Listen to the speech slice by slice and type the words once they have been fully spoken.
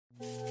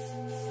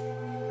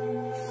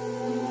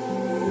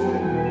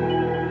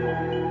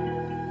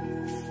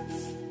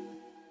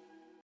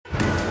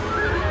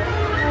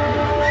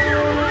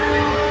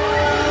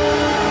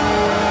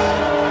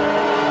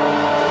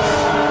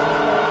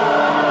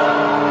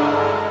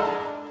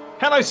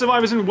Hello,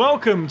 survivors, and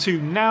welcome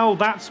to Now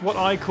That's What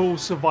I Call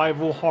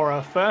Survival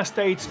Horror, First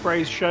Aid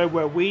Spray's show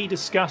where we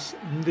discuss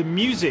the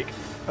music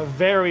of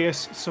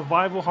various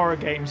survival horror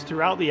games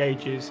throughout the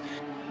ages.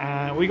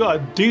 We got a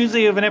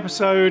doozy of an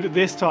episode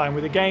this time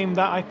with a game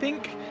that I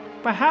think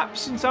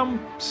perhaps in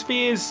some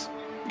spheres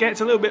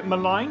gets a little bit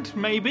maligned,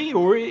 maybe,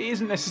 or it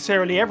isn't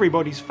necessarily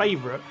everybody's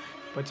favourite.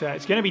 But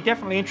it's going to be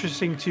definitely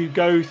interesting to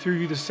go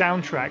through the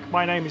soundtrack.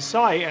 My name is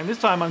Sai, and this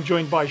time I'm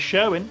joined by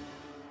Sherwin.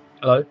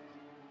 Hello.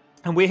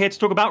 And we're here to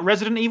talk about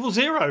Resident Evil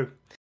Zero.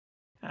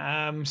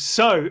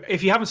 So,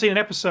 if you haven't seen an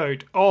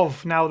episode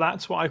of Now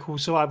That's What I Call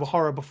Survival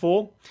Horror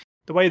before,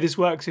 the way this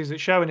works is that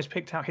Sherwin has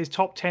picked out his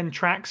top 10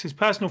 tracks, his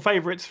personal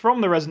favourites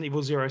from the Resident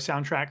Evil Zero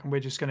soundtrack, and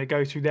we're just going to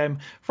go through them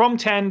from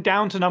 10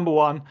 down to number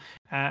 1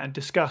 and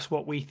discuss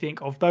what we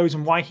think of those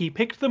and why he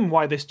picked them,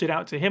 why they stood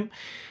out to him.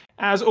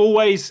 As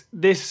always,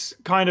 this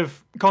kind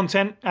of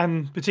content,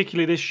 and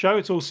particularly this show,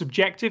 it's all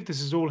subjective.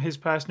 This is all his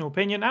personal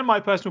opinion and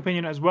my personal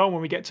opinion as well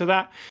when we get to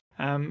that.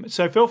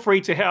 So feel free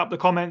to hit up the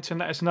comments and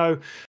let us know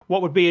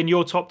what would be in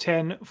your top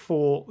 10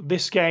 for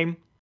this game.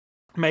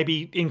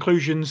 Maybe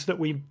inclusions that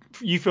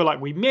you feel like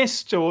we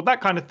missed or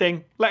that kind of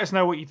thing. Let us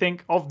know what you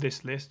think of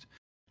this list.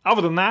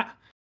 Other than that,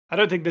 I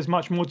don't think there's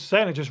much more to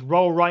say, and just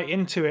roll right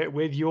into it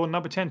with your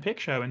number 10 pick,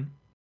 Sherwin.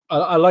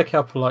 I like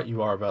how polite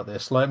you are about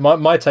this. Like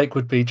my take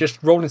would be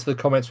just roll into the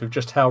comments with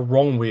just how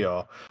wrong we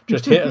are.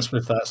 Just hit us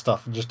with that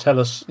stuff and just tell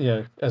us,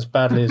 as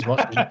badly as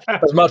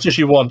much as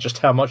you want, just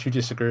how much you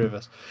disagree with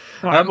us.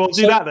 All right, we'll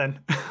do that then.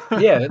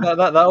 Yeah,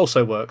 that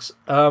also works.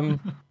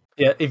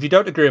 Yeah, if you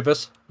don't agree with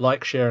us,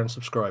 like, share, and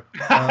subscribe.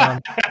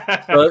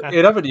 But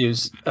in other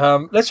news,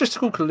 let's just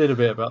talk a little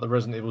bit about the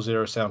Resident Evil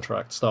Zero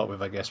soundtrack to start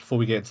with, I guess, before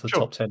we get into the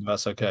top 10, if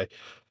that's okay.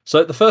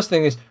 So the first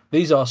thing is,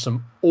 these are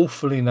some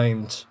awfully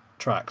named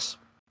tracks.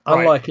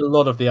 Unlike a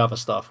lot of the other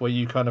stuff where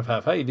you kind of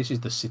have, hey, this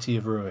is the City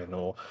of Ruin,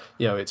 or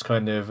it's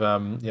kind of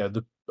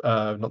the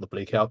not the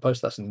Bleak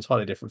Outpost, that's an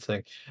entirely different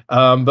thing.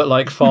 But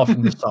like Far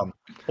From the Sun,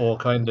 or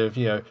kind of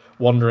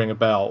Wandering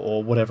About,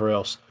 or whatever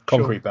else,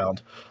 Concrete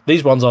Bound.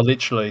 These ones are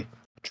literally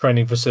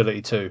Training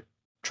Facility 2,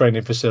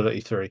 Training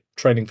Facility 3,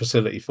 Training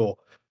Facility 4.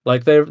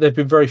 Like they've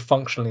been very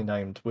functionally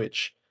named,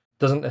 which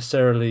doesn't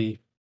necessarily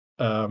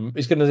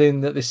is going to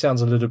mean that this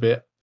sounds a little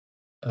bit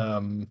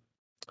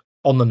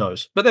on the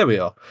nose, but there we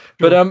are.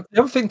 Sure. But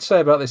the other thing to say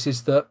about this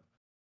is that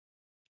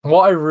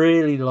what I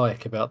really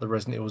like about the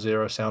Resident Evil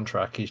Zero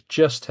soundtrack is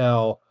just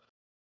how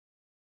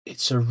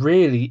it's a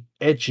really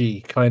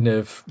edgy, kind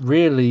of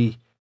really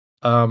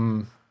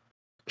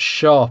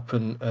sharp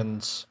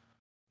and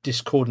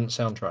discordant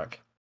soundtrack.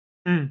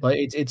 Like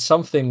it's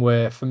something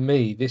where, for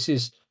me, this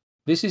is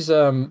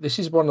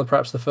one of the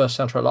perhaps the first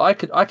soundtrack.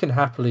 Like I can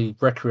happily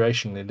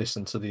recreationally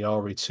listen to the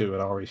RE2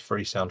 and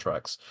RE3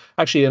 soundtracks.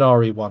 Actually, an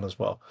RE1 as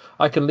well.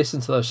 I can listen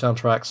to those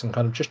soundtracks and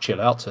kind of just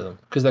chill out to them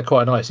because they're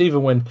quite nice.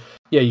 Even when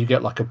you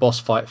get like a boss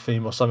fight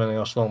theme or something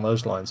else along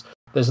those lines.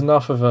 There's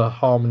enough of a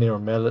harmony or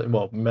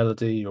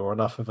melody or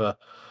enough of a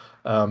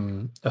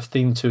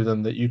theme to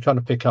them that you kind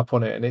of pick up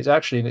on it, and it's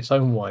actually in its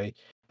own way.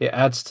 It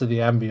adds to the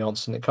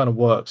ambience and it kind of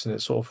works in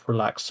its sort of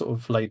relaxed, sort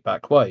of laid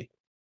back way.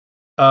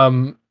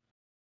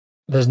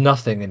 There's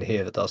nothing in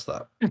here that does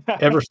that.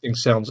 Everything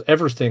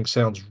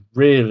sounds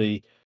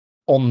really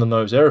on the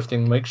nose.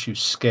 Everything makes you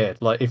scared.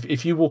 Like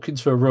if you walk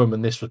into a room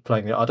and this was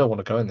playing, I don't want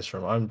to go in this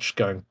room. I'm just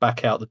going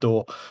back out the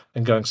door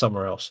and going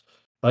somewhere else.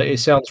 Like it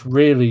sounds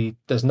really.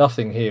 There's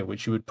nothing here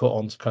which you would put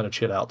on to kind of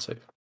chill out to,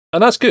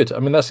 and that's good. I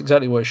mean, that's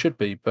exactly what it should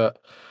be. But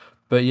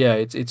yeah,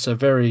 it's a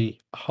very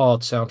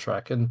hard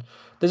soundtrack, and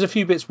there's a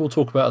few bits we'll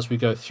talk about as we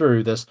go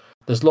through. There's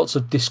lots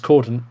of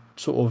discordant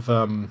sort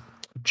of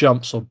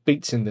jumps or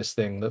beats in this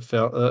thing that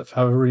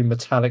have a really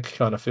metallic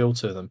kind of feel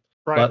to them.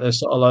 Right. Like there's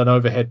sort of an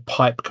overhead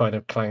pipe kind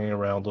of clanging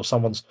around, or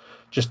someone's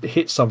just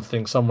hit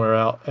something somewhere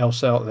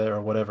else out there,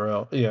 or whatever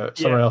else,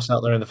 somewhere else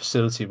out there in the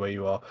facility where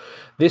you are.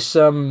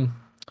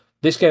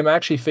 This game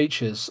actually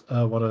features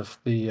one of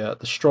the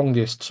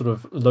strongest sort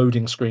of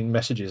loading screen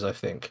messages, I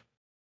think,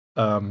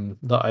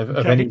 that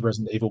of any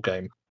Resident Evil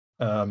game.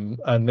 And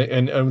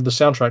the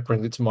soundtrack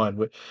brings it to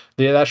mind.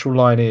 The actual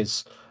line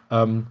is,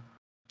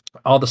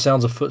 are the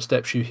sounds of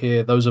footsteps you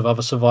hear those of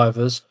other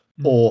survivors,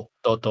 or ...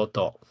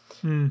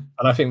 And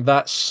I think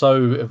that's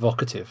so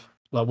evocative.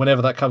 Like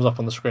whenever that comes up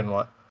on the screen, I'm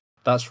like,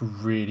 that's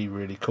really,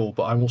 really cool,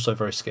 but I'm also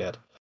very scared.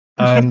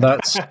 And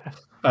that's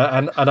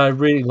and I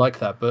really like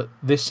that. But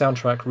this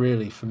soundtrack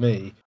really, for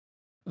me,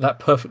 that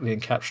perfectly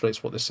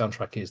encapsulates what this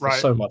soundtrack is.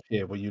 There's so much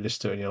here where you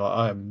listen to it and you're like,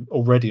 I am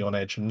already on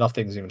edge and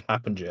nothing's even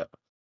happened yet.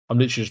 I'm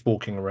literally just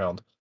walking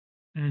around.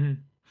 Mm-hmm.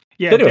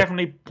 Yeah, anyway.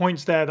 Definitely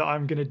points there that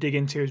I'm going to dig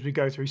into as we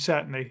go through,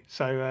 certainly.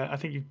 So I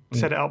think you've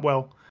set it up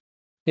well.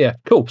 Yeah,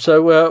 cool.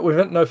 So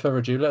with no further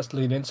ado, let's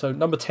lean in. So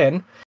number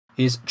 10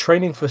 is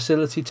Training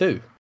Facility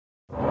 2.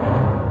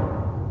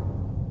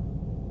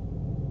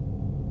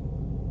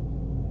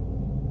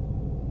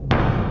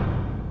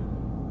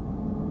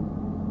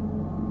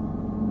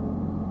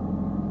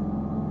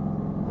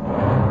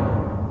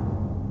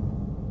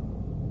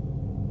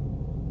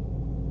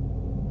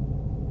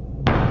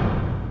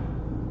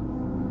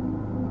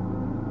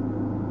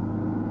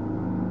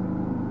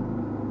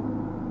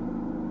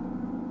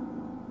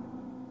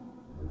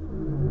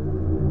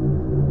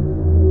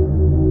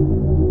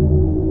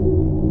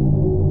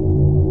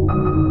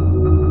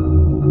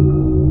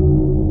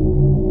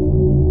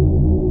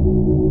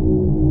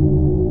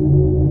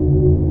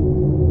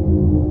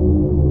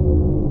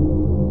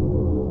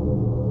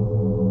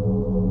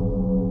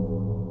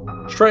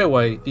 straight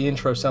away the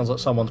intro sounds like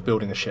someone's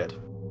building a shed,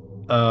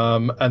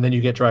 and then you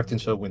get dragged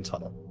into a wind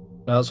tunnel.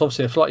 Now that's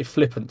obviously a slightly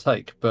flippant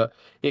take, but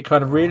it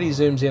kind of really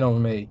zooms in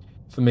on me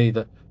for me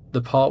that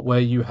the part where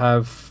you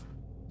have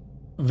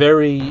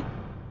very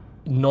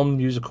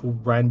non-musical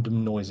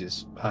random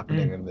noises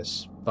happening in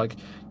this. Like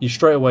you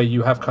straight away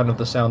you have kind of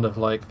the sound of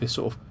like this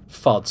sort of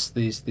thuds,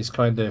 these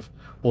kind of,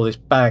 or this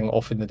bang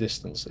off in the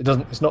distance.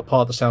 It's not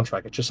part of the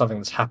soundtrack, it's just something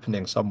that's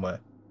happening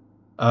somewhere.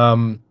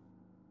 And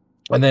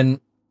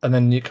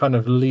then it kind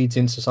of leads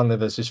into something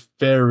that's this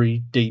very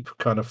deep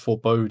kind of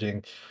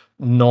foreboding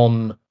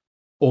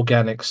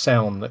non-organic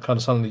sound that kind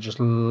of suddenly just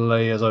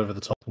layers over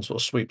the top and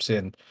sort of sweeps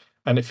in,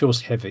 and it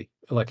feels heavy.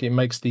 Like it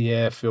makes the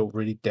air feel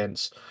really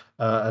dense,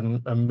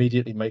 and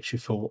immediately makes you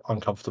feel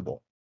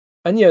uncomfortable.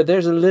 And yeah,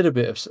 there's a little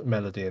bit of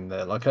melody in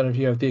there, like kind of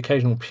you have the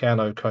occasional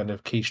piano kind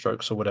of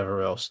keystrokes or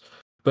whatever else,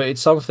 but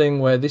it's something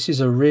where this is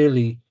a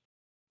really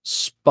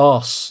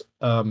sparse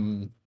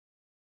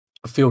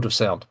field of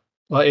sound.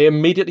 Like it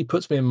immediately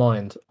puts me in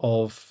mind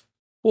of,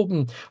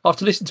 well,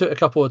 after listening to it a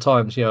couple of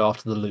times,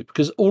 after the loop,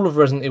 because all of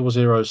Resident Evil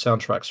Zero's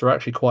soundtracks are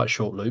actually quite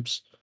short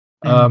loops.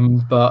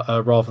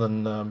 But rather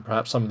than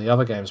perhaps some of the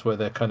other games where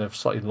they're kind of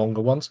slightly longer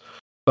ones.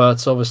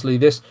 But obviously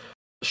this,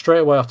 straight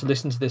away after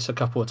listening to this a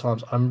couple of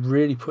times, I'm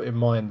really put in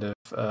mind of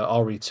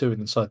RE2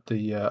 inside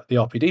the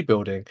RPD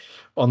building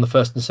on the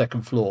first and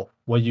second floor,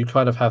 where you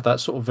kind of have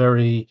that sort of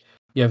you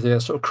have the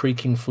sort of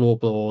creaking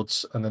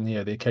floorboards and then the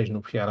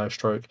occasional piano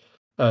stroke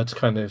to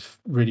kind of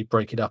really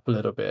break it up a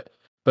little bit.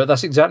 But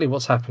that's exactly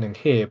what's happening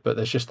here, but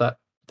there's just that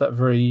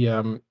very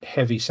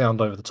heavy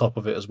sound over the top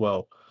of it as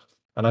well.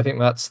 And I think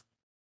that's,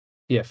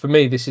 for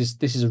me, this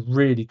is a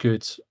really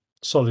good,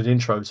 solid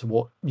intro to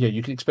what.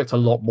 You can expect a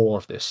lot more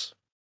of this.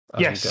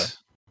 Yes,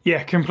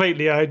 yeah,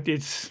 completely.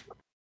 It's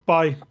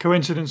by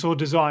coincidence or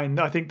design.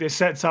 I think this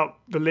sets up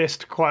the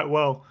list quite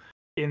well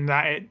in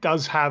that it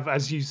does have,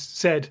 as you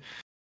said,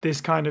 this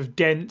kind of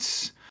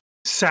dense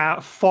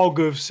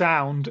fog of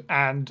sound,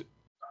 and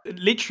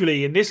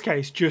literally in this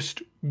case,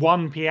 just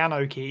one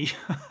piano key,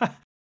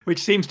 which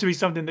seems to be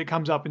something that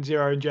comes up in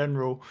Zero in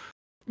general.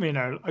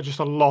 Just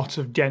a lot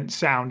of dense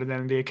sound and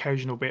then the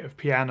occasional bit of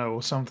piano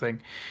or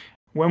something.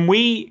 When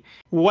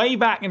way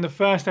back in the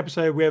first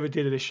episode we ever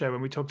did of this show,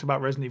 when we talked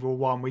about Resident Evil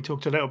 1, we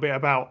talked a little bit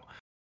about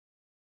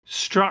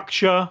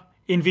structure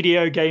in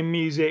video game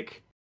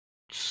music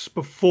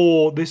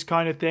before this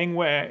kind of thing,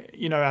 where,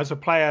 as a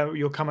player,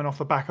 you're coming off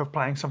the back of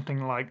playing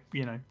something like,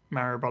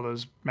 Mario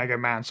Brothers, Mega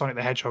Man, Sonic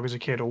the Hedgehog as a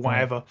kid or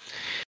whatever.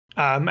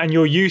 And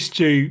you're used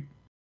to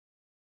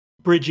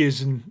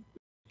bridges and,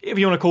 if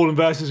you want to call them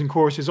verses and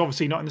choruses,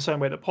 obviously not in the same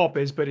way that pop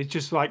is, but it's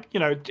just like,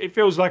 it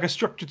feels like a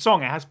structured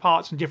song. It has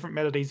parts and different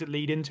melodies that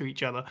lead into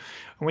each other.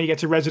 And when you get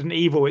to Resident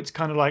Evil, it's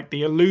kind of like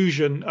the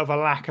illusion of a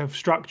lack of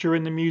structure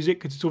in the music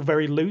because it's all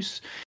very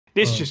loose.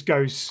 This just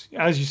goes,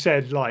 as you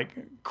said, like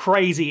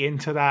crazy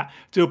into that,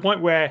 to a point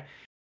where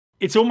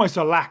it's almost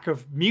a lack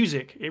of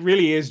music. It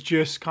really is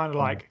just kind of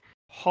like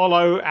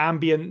hollow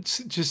ambient.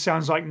 It just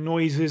sounds like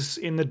noises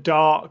in the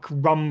dark,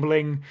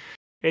 rumbling.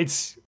 It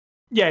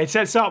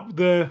sets up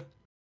the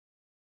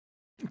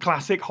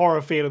classic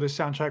horror feel of the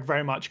soundtrack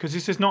very much, because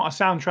this is not a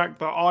soundtrack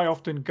that I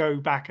often go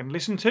back and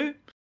listen to,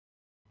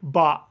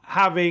 but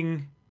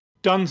having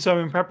done so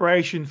in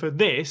preparation for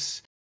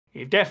this,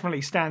 it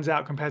definitely stands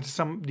out compared to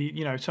some of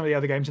the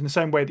other games, in the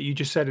same way that you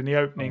just said in the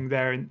opening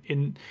there.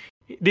 In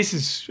this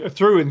is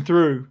through and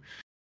through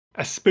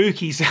a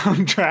spooky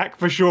soundtrack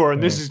for sure,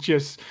 and this is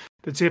just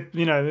the tip.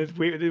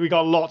 We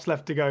got lots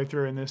left to go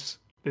through in this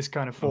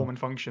kind of form and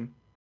function.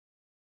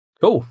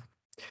 Cool.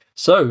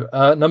 So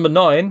number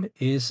 9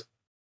 is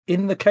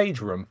In the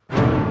Cage Room.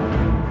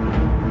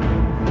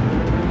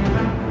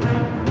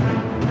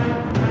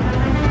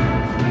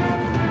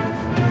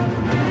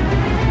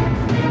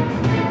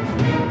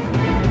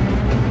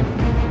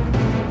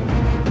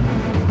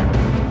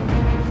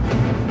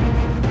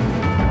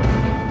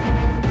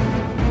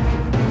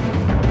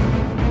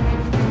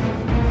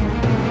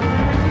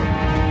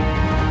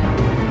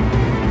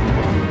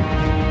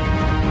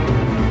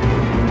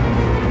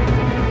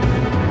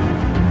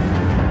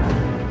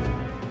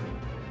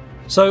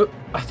 So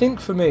I think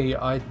for me,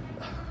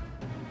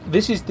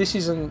 this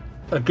is a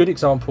good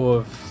example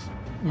of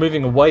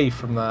moving away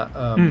from that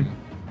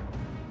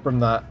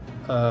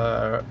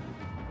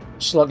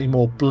slightly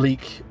more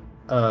bleak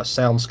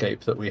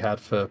soundscape that we had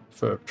for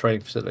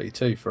Training Facility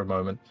 2 for a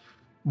moment.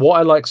 What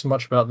I like so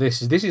much about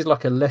this is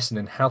like a lesson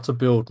in how to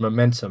build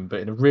momentum,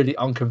 but in a really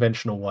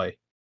unconventional way.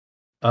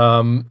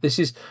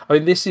 There's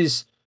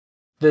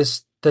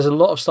a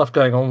lot of stuff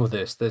going on with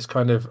this. There's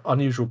kind of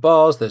unusual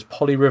bars, there's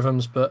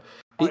polyrhythms, but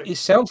it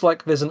sounds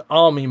like there's an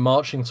army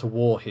marching to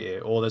war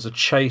here, or there's a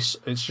chase.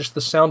 It's just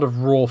the sound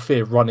of raw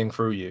fear running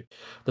through you.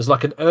 There's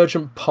like an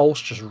urgent pulse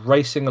just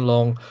racing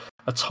along,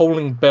 a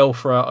tolling bell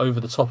throughout over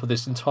the top of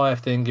this entire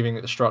thing, giving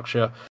it the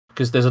structure,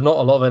 because there's not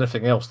a lot of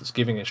anything else that's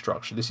giving it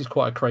structure. This is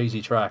quite a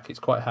crazy track. It's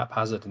quite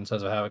haphazard in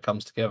terms of how it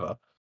comes together.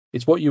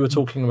 It's what you were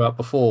talking about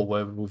before,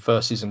 where with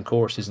verses and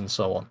choruses and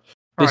so on.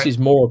 This is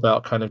more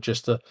about kind of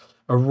just a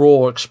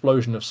raw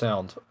explosion of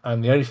sound,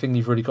 and the only thing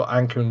you've really got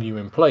anchoring you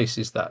in place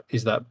is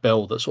that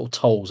bell that sort of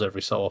tolls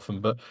every so often.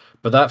 But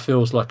that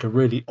feels like a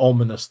really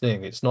ominous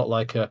thing. It's not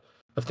like a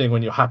thing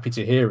when you're happy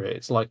to hear it.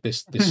 It's like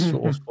this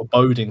sort of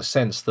foreboding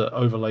sense that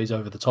overlays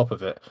over the top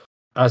of it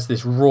as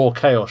this raw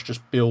chaos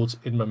just builds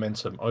in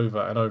momentum over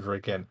and over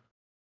again.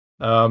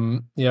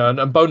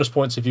 And bonus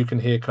points if you can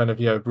hear kind of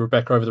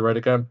Rebecca over the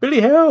radio going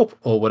 "Billy help"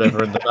 or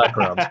whatever in the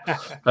background.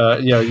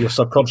 Your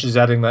subconscious is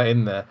adding that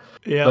in there.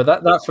 Yeah,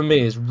 but that for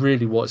me is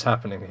really what's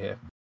happening here.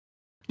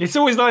 It's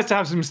always nice to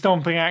have some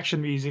stomping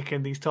action music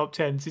in these top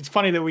tens. It's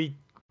funny that we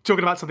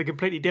talking about something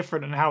completely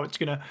different and how it's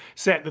going to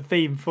set the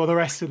theme for the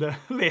rest of the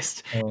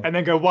list, and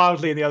then go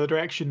wildly in the other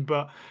direction.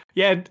 But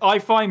yeah, I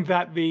find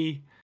that the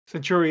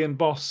Centurion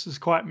boss is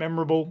quite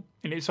memorable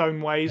in its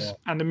own ways,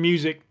 and the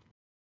music.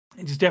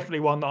 It's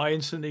definitely one that I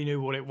instantly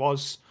knew what it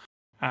was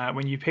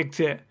when you picked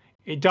it.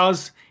 It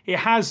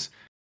has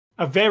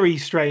a very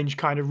strange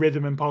kind of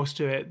rhythm and pulse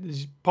to it.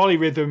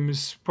 Polyrhythm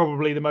is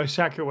probably the most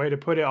accurate way to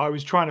put it. I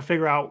was trying to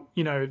figure out,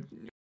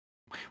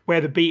 where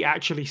the beat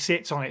actually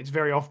sits on it. It's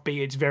very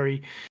offbeat. It's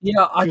very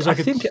I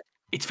think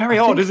it's very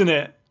odd, isn't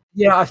it?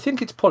 Yeah, I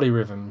think it's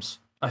polyrhythms.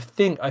 I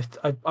think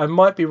I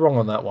might be wrong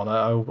on that one.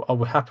 I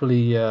would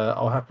happily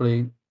I'll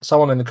happily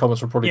someone in the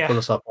comments will probably pull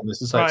us up on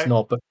this and say it's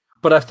not,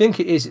 but I think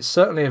it is. It's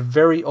certainly a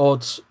very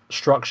odd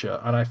structure,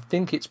 and I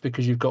think it's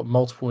because you've got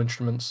multiple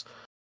instruments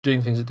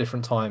doing things at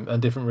different time and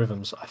different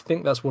rhythms. I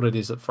think that's what it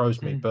is that throws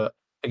me. But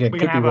again,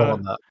 could be wrong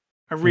on that.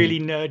 A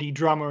really nerdy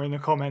drummer in the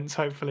comments,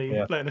 hopefully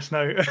letting us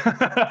know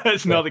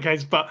it's not the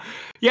case. But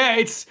yeah,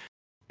 it's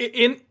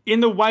in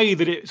the way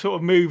that it sort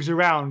of moves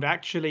around.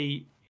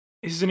 Actually,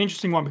 this is an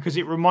interesting one because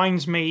it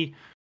reminds me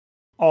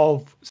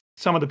of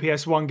some of the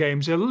PS1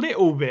 games a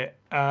little bit.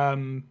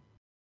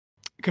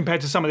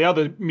 Compared to some of the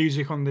other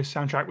music on this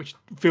soundtrack, which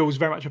feels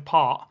very much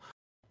apart.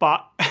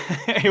 But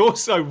it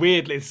also,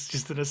 weirdly, it's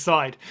just an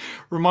aside,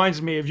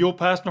 reminds me of your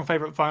personal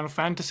favourite Final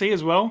Fantasy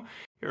as well.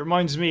 It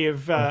reminds me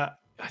of,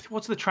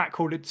 what's the track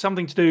called? It's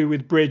something to do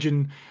with Bridge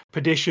and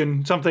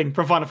Perdition, something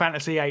from Final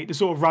Fantasy VIII, the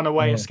sort of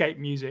runaway escape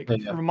music.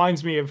 It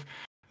reminds me of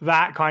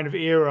that kind of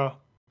era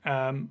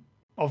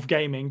of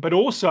gaming. But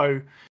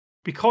also,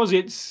 because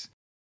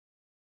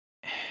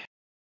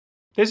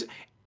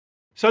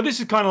So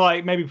this is kind of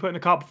like maybe putting the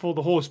cart before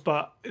the horse,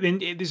 but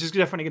this is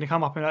definitely going to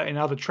come up in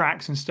other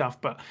tracks and stuff.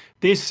 But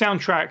this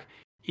soundtrack,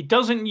 it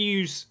doesn't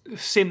use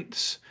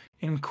synths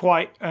in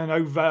quite an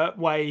overt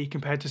way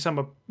compared to some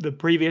of the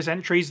previous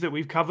entries that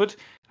we've covered.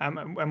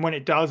 And when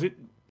it does, it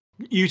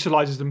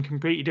utilizes them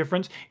completely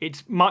different.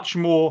 It's much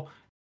more,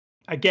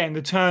 again,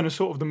 the turn of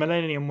sort of the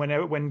millennium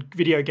when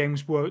video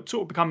games were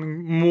sort of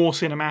becoming more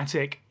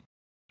cinematic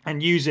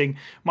and using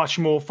much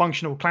more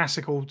functional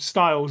classical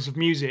styles of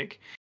music.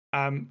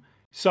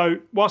 So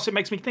whilst it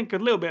makes me think a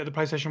little bit of the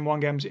PlayStation 1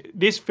 games,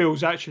 this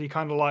feels actually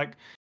kind of like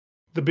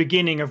the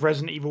beginning of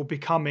Resident Evil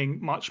becoming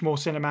much more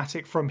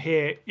cinematic from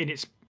here in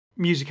its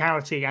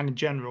musicality and in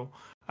general.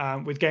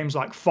 With games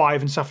like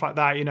 5 and stuff like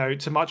that,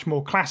 it's a much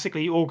more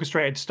classically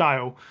orchestrated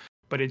style,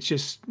 but it's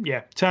just,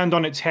 turned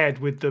on its head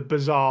with the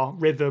bizarre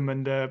rhythm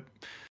and the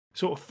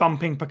sort of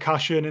thumping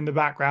percussion in the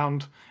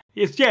background.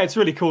 It's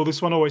really cool.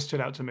 This one always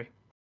stood out to me.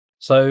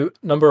 So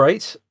number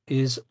 8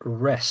 is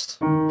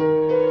Rest.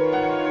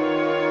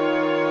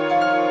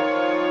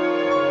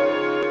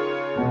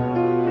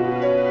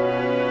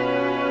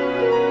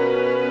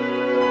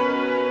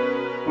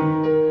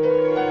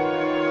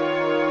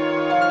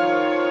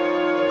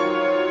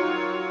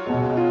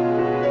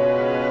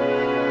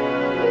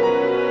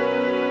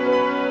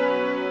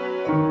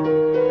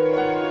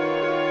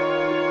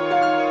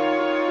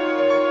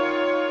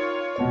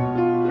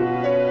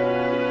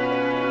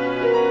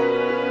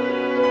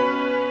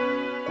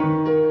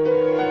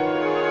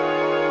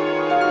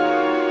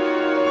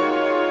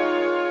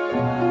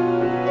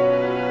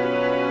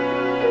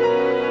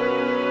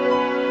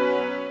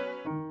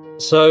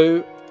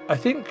 So I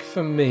think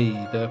for me,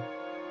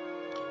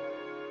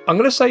 I'm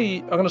going to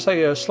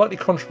say a slightly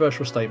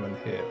controversial statement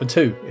here, or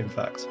two, in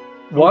fact.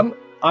 One,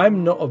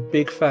 I'm not a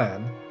big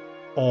fan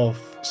of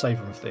save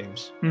room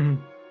themes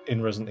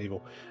in Resident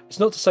Evil. It's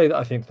not to say that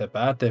I think they're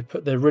bad;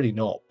 they're really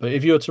not. But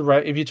if you were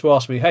to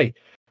ask me, hey,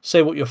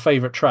 say what your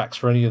favourite tracks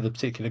for any of the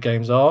particular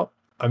games are,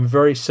 I'm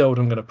very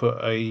seldom going to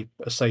put a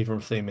save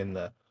room theme in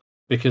there.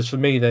 Because for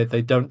me,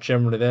 they don't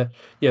generally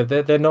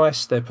they're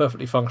nice, they're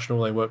perfectly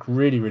functional, they work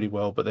really, really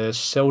well, but they're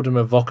seldom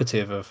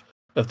evocative of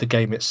the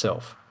game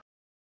itself.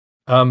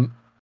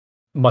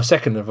 My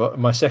second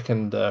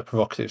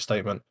provocative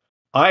statement,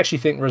 I actually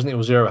think Resident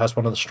Evil 0 has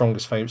one of the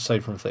strongest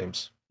save room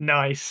themes.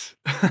 Nice.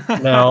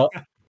 Now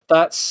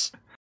that's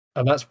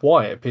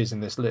why it appears in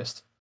this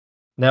list.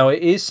 Now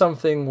it is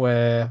something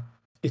where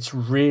it's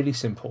really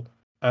simple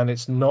and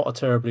it's not a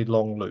terribly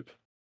long loop.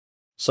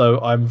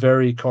 So I'm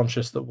very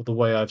conscious that the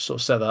way I've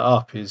sort of set that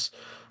up is,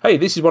 hey,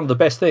 this is one of the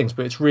best things,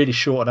 but it's really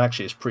short and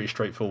actually it's pretty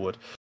straightforward.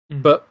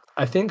 But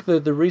I think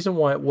the reason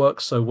why it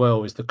works so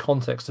well is the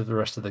context of the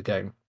rest of the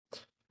game.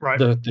 Right.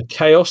 The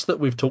chaos that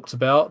we've talked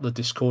about, the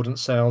discordant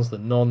sounds, the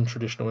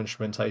non-traditional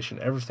instrumentation,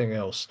 everything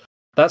else,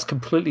 that's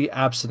completely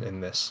absent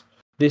in this.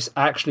 This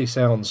actually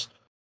sounds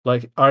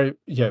like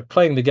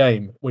playing the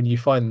game when you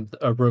find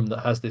a room that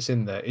has this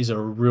in there is a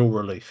real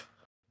relief.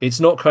 It's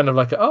not kind of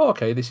like, oh,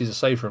 okay, this is a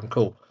save room,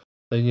 cool.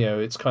 Then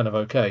it's kind of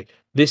okay.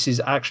 This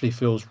is actually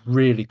feels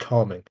really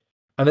calming,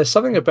 and there's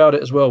something about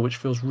it as well which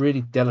feels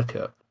really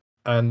delicate.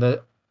 And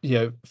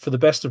for the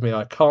best of me,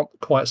 I can't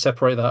quite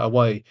separate that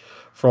away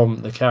from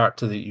the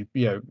character that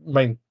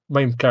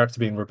main character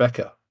being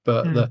Rebecca,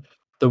 but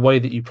the way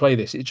that you play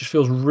this, it just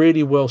feels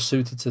really well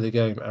suited to the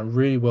game and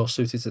really well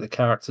suited to the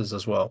characters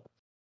as well.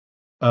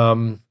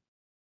 Kind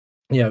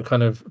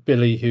of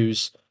Billy,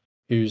 who's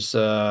appears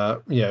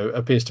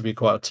to be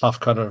quite a tough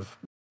kind of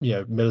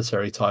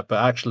military type,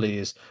 but actually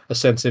is a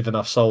sensitive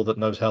enough soul that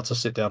knows how to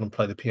sit down and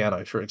play the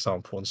piano, for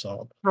example, and so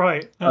on.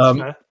 Right, that's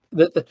fair.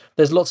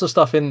 There's lots of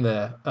stuff in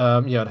there.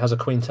 It has a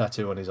Queen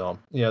tattoo on his arm.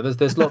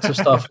 There's lots of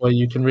stuff where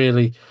you can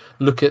really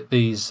look at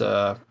these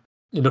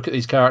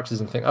characters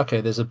and think,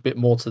 okay, there's a bit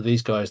more to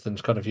these guys than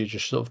kind of you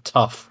just sort of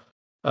tough,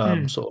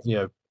 sort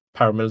of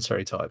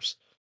paramilitary types.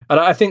 And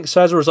I think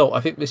so. As a result,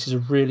 I think this is a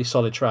really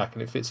solid track,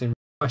 and it fits in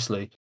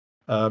nicely.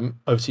 Over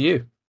to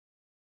you.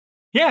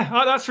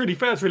 Yeah, that's really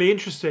fair. It's really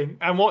interesting.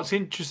 And what's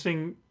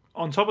interesting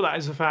on top of that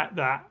is the fact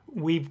that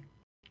we've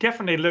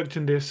definitely looked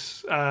in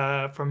this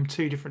from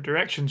two different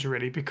directions,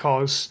 really,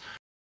 because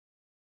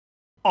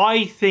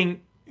I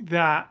think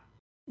that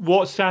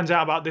what stands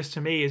out about this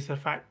to me is the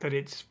fact that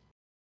it's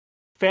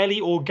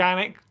fairly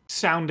organic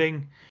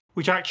sounding,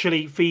 which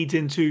actually feeds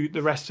into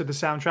the rest of the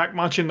soundtrack,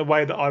 much in the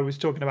way that I was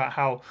talking about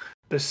how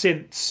the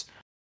synths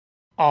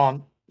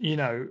aren't,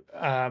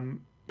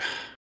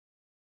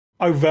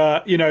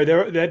 overt.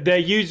 They're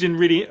used in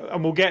really,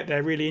 and we'll get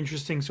there, really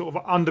interesting sort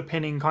of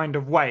underpinning kind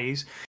of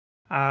ways.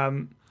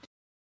 And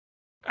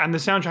the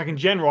soundtrack in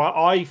general,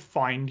 I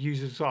find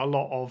uses a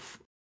lot of,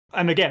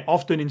 and again,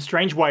 often in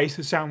strange ways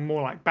that sound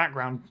more like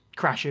background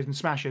crashes and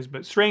smashes,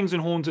 but strings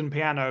and horns and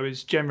piano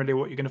is generally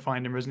what you're going to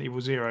find in Resident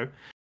Evil Zero.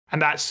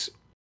 And that's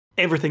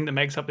everything that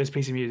makes up this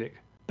piece of music.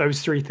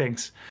 Those three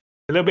things.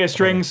 A little bit of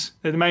strings,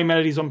 the main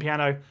melodies on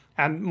piano,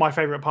 and my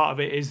favourite part of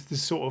it is the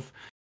sort of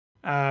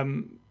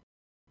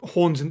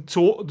horns and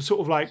sort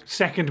of like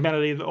second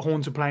melody that the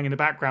horns are playing in the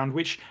background,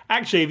 which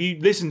actually, if you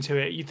listen to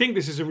it, you think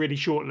this is a really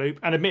short loop.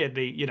 And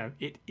admittedly,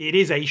 it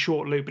is a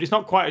short loop, but it's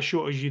not quite as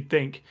short as you'd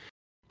think,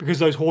 because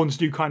those horns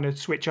do kind of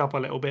switch up a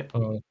little bit.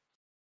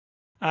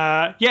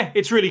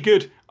 It's really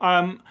good.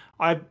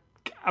 I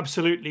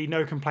absolutely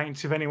no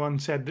complaints if anyone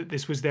said that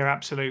this was their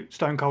absolute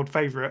stone cold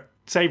favourite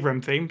save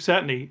room theme.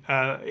 Certainly,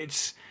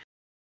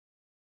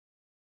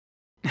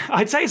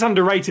 I'd say it's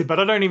underrated, but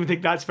I don't even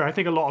think that's fair. I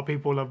think a lot of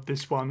people love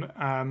this one.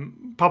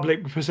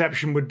 Public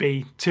perception would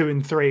be 2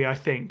 and 3, I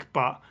think,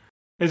 but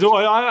there's all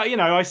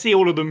I see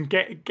all of them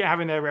get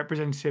having their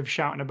representative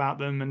shouting about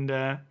them, and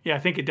I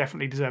think it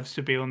definitely deserves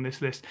to be on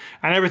this list.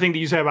 And everything that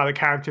you say about the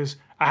characters,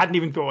 I hadn't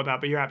even thought of that,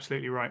 but you're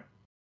absolutely right.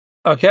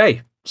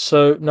 Okay,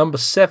 so number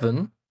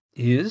 7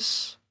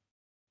 is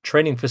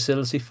Training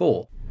Facility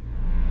 4.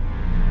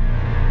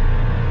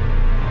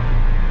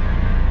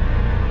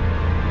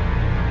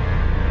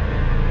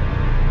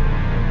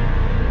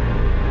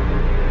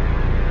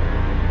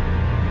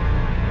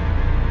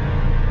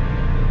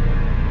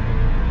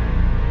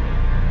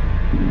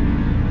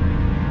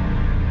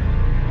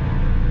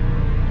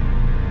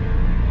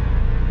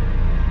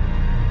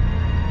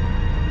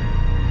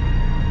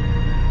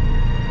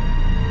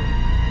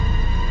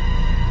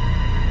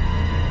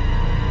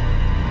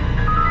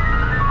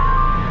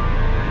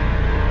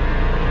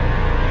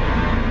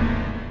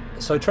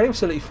 So Training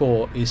Facility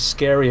 4 is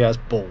scary as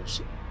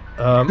balls.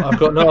 I've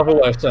got no other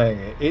way of saying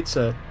it. It's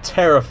a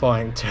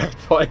terrifying,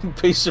 terrifying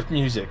piece of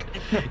music.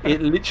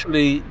 It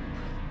literally,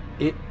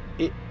 it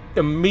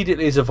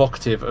immediately is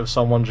evocative of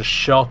someone just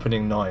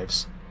sharpening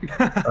knives.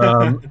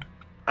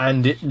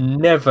 And it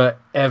never,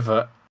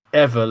 ever,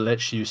 ever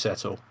lets you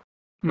settle.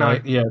 No.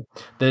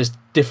 There's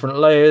different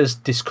layers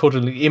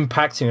discordantly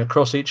impacting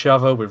across each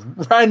other with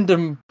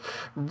random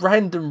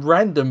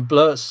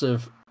blurts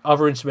of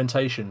other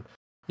instrumentation.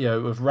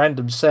 With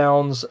random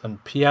sounds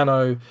and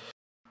piano,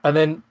 and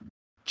then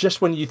just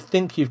when you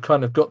think you've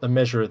kind of got the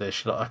measure of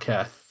this, you're like,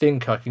 okay, I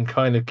think I can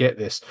kind of get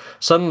this.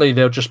 Suddenly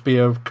there'll just be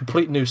a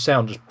complete new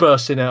sound just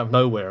bursting out of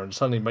nowhere, and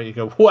suddenly make you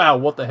go, wow,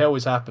 what the hell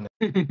is happening?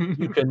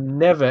 You can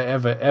never,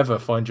 ever, ever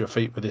find your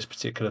feet with this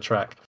particular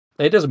track.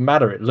 It doesn't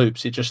matter, it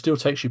loops, it just still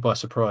takes you by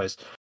surprise.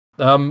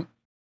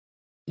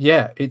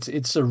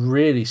 It's a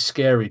really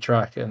scary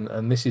track,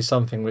 and this is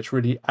something which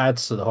really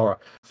adds to the horror.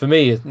 For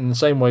me, in the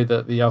same way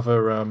that the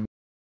other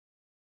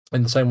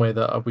in the same way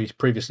that we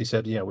previously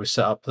said, we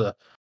set up the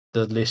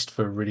list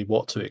for really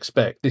what to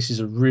expect. This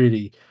is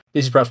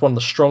perhaps one of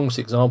the strongest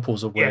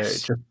examples of where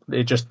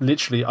it just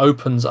literally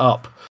opens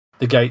up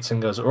the gates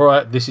and goes, all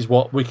right, this is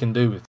what we can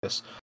do with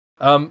this.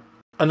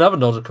 Another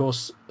nod, of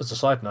course, as a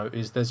side note,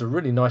 is there's a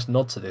really nice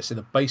nod to this in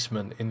the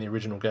basement in the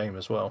original game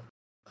as well,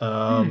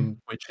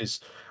 which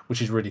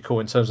is really cool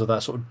in terms of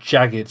that sort of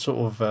jagged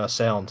sort of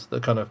sound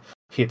that kind of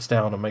hits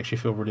down and makes you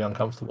feel really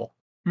uncomfortable.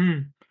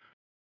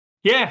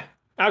 Yeah,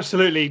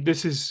 absolutely.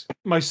 This is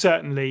most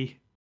certainly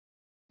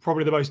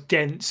probably the most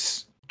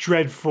dense,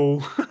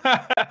 dreadful,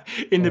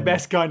 in the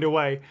best kind of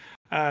way,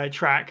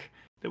 track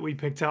that we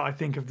picked out, I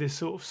think, of this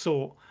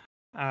sort.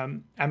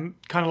 And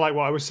kind of like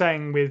what I was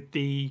saying with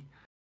the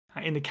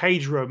in the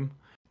cage room,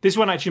 this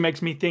one actually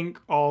makes me think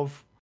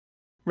of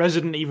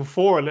Resident Evil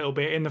 4 a little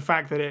bit, in the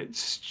fact that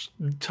it's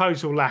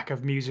total lack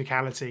of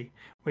musicality,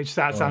 which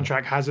that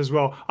soundtrack has as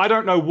well. I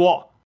don't know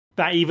what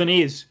that even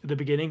is at the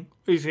beginning.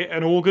 Is it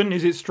an organ?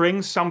 Is it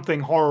strings? Something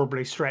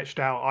horribly stretched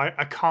out.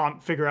 I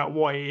can't figure out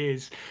what it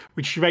is,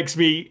 which makes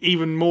me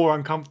even more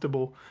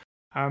uncomfortable.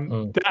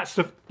 That's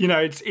the,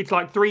 it's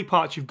like three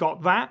parts. You've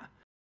got that,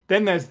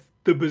 then there's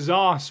the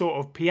bizarre sort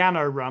of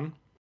piano run.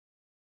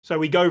 So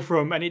we go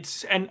from,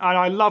 and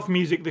I love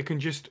music that can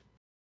just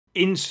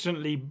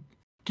instantly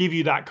give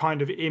you that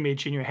kind of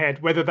image in your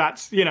head, whether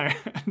that's,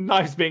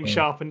 knives being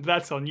sharpened,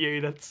 that's on you.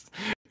 That's,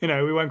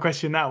 we won't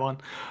question that one.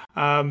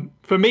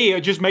 For me,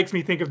 it just makes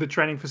me think of the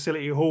training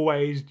facility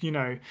hallways,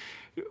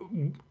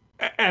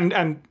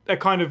 and a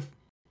kind of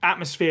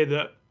atmosphere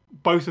that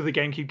both of the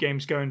GameCube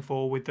games going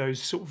for, with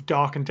those sort of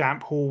dark and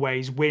damp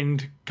hallways,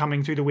 wind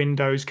coming through the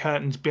windows,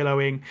 curtains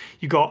billowing.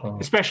 You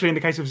got, especially in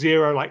the case of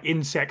Zero, like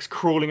insects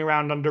crawling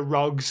around under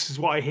rugs is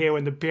what I hear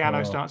when the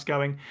piano starts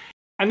going.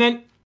 And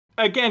then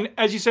again,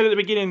 as you said at the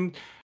beginning,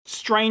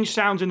 strange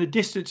sounds in the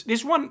distance.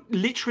 This one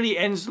literally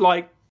ends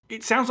like,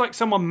 it sounds like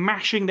someone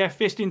mashing their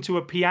fist into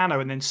a piano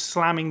and then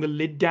slamming the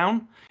lid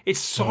down. It's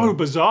so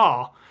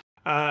bizarre.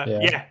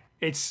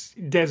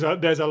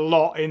 There's a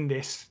lot in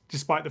this,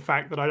 despite the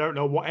fact that I don't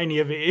know what any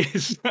of it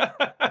is.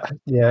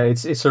 Yeah,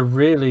 it's a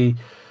really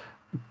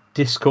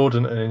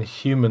discordant and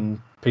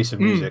inhuman piece of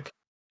music.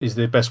 Is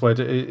the best way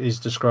to is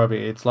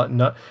describing it. It's like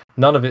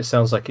none of it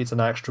sounds like it's an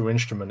actual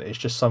instrument. It's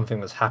just something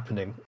that's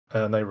happening,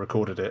 and they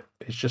recorded it.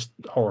 It's just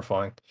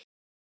horrifying.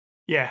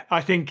 Yeah, I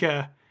think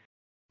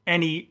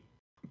any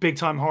big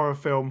time horror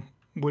film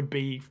would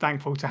be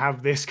thankful to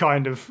have this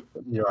kind of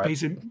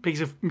piece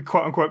of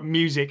quote unquote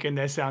music in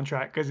their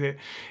soundtrack, because it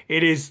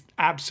is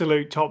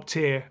absolute top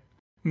tier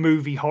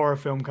movie horror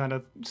film kind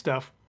of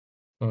stuff.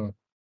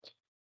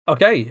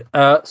 Okay,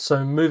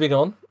 so moving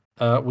on,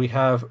 we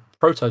have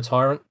Proto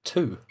Tyrant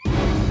 2.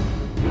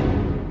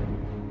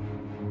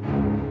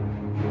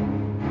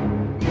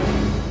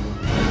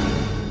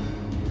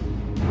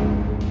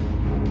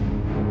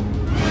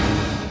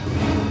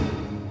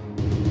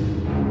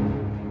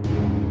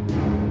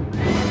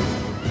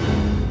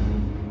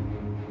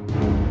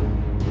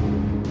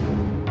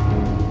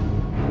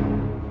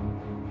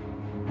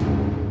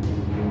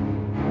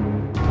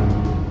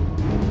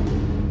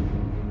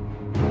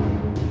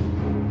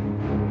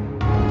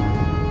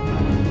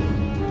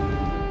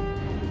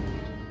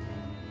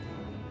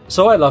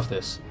 So I love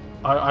this.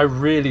 I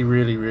really,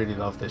 really, really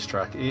love this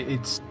track.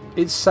 It's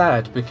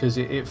sad because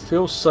it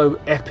feels so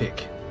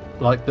epic.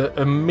 Like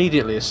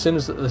immediately, as soon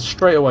as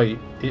straight away,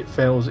 it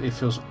feels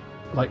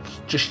like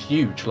just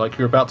huge. Like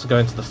you're about to go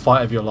into the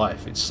fight of your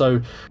life. It's so,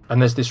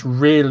 and there's this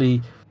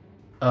really,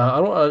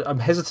 I'm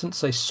hesitant to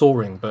say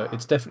soaring, but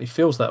it definitely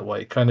feels that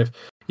way. Kind of,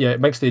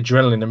 it makes the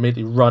adrenaline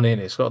immediately run in.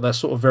 It's got that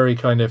sort of very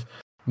kind of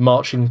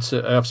marching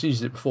to. I've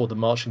used it before. The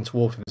marching to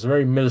war thing. There's a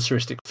very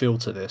militaristic feel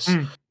to this.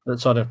 That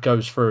sort of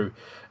goes through,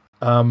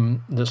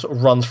 that sort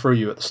of runs through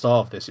you at the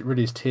start of this. It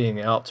really is teeing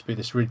it up to be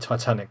this really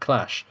titanic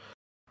clash.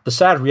 The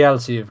sad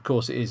reality, of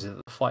course, is that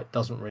the fight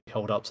doesn't really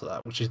hold up to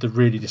that, which is the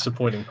really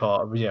disappointing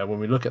part. When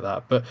we look at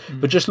that, but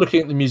just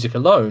looking at the music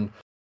alone,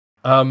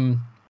 I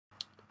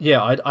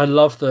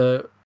love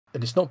the.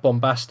 And it's not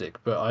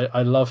bombastic, but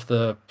I love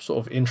the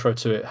sort of intro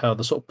to it, how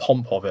the sort of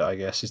pomp of it, I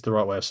guess, is the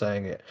right way of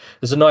saying it.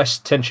 There's a nice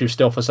Tenchu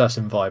Stealth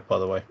Assassin vibe, by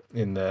the way,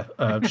 in there.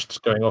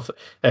 Just going off,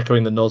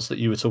 echoing the nods that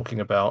you were talking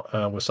about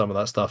with some of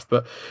that stuff.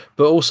 But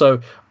also,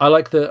 I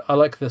like the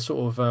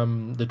sort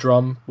of the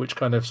drum, which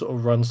kind of sort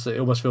of runs. It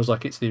almost feels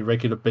like it's the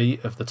irregular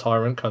beat of the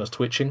Tyrant kind of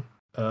twitching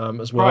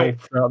as well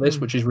throughout this,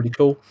 which is really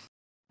cool.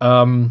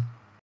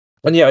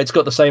 And it's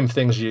got the same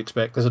things you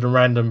expect. There's a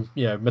random,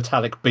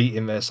 metallic beat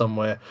in there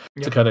somewhere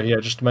to kind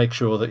of, just to make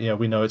sure that,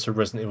 we know it's a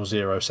Resident Evil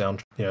 0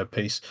 sound,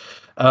 piece.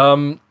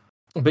 But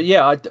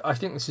I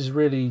think this is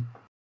really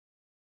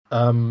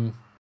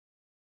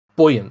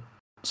buoyant,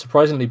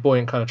 surprisingly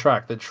buoyant kind of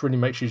track that just really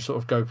makes you sort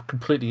of go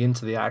completely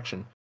into the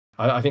action.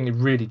 I think it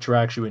really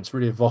drags you in. It's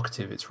really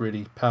evocative. It's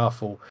really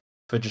powerful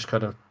for just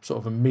kind of sort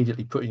of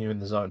immediately putting you in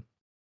the zone.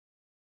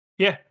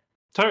 Yeah,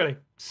 totally.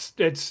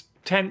 It's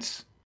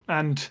tense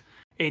and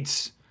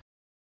it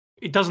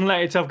doesn't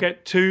let itself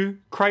get too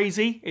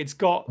crazy. It's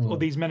got all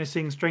these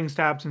menacing string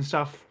stabs and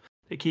stuff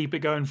that keep it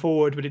going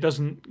forward, but it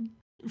doesn't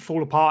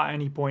fall apart at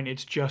any point.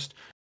 It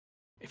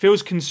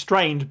feels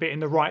constrained, but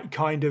in the right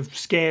kind of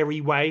scary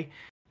way.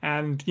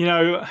 And,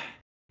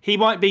 he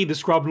might be the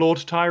Scrub Lord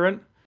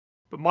Tyrant,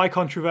 but my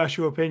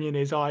controversial opinion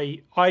is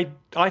I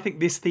think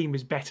this theme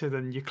is better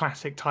than your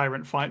classic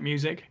Tyrant fight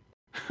music.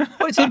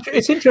 Well, it's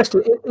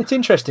interesting. It's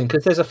interesting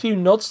because there's a few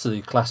nods to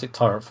the classic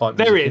Tyrant fight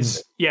music There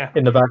is,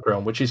 in the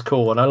background, which is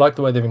cool, and I like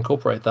the way they've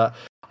incorporated that.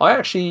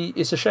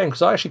 It's a shame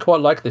because I actually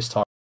quite like this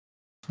Tyrant.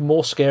 It's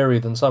more scary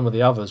than some of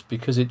the others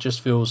because it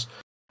just feels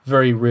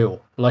very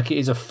real, like it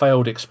is a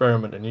failed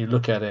experiment, and you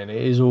look at it and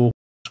it is all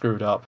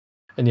screwed up,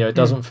 and it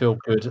doesn't feel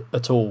good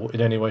at all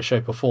in any way,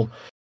 shape, or form.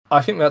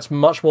 I think that's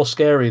much more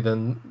scary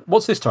than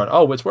what's this Tyrant?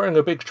 Oh, it's wearing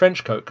a big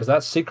trench coat because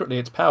that's secretly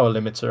its power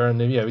limiter, and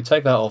we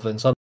take that off, and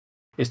suddenly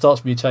it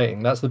starts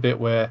mutating. That's the bit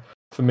where,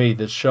 for me,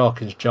 the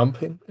shark is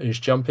jumping,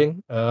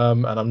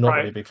 and I'm not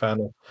really a big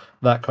fan of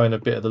that kind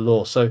of bit of the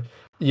lore. So,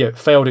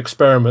 failed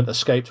experiment,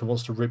 escaped, and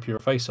wants to rip your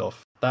face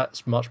off.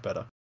 That's much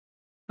better.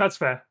 That's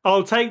fair.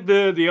 I'll take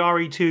the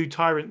RE2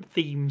 Tyrant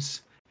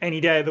themes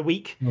any day of the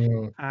week.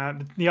 The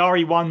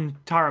RE1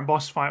 Tyrant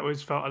boss fight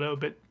felt a little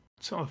bit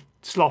sort of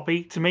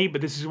sloppy to me,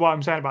 but this is what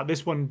I'm saying about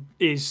this one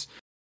is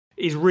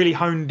really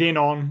honed in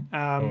on,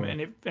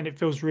 and it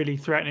feels really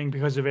threatening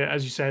because of it.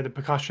 As you say, the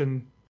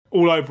percussion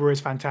all over is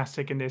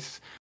fantastic in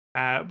this,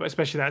 but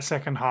especially that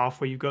second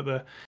half where you've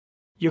got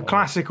your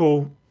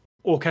classical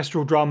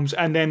orchestral drums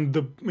and then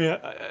the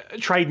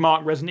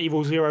trademark Resident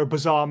Evil Zero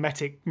bizarre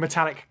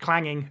metallic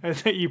clanging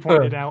that you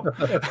pointed out.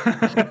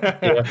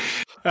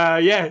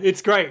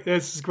 It's great.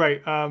 This is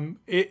great.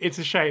 It's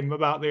a shame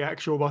about the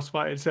actual boss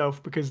fight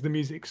itself because the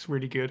music's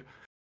really good.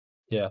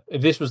 Yeah,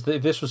 if this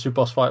was your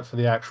boss fight for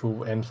the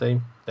actual end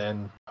theme,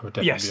 then I would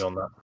definitely be on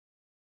that.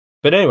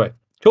 But anyway,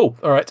 cool.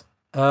 All right.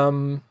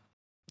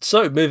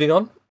 So moving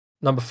on,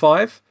 number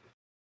 5,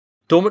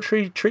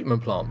 Dormitory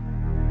Treatment Plant.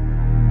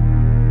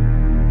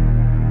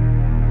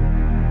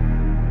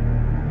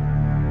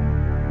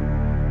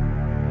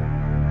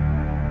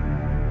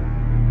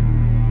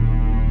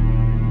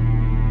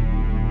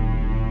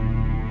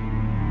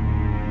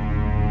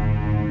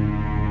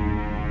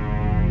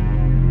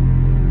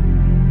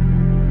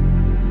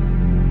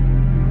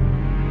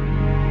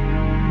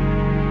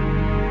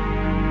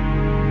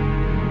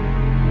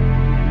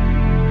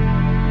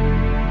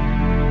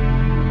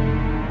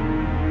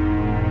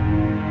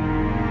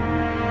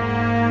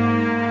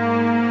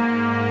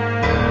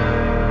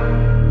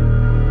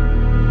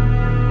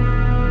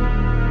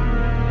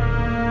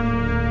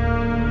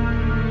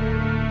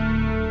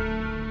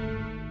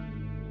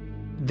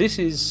 This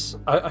is,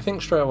 I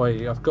think straight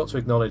away, I've got to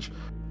acknowledge,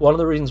 one of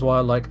the reasons why I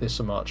like this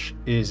so much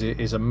is it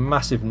is a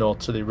massive nod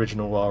to the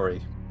original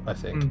RE, I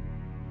think.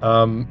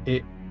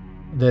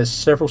 There's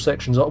several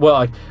sections,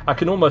 well, I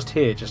can almost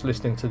hear, just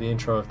listening to the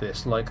intro of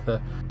this, like the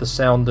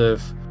sound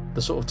of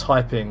the sort of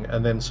typing,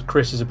 and then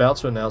Chris is about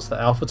to announce that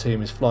Alpha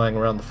Team is flying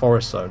around the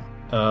forest zone,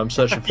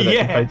 searching for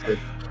their compatriot.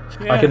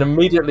 I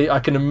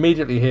can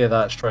immediately hear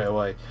that straight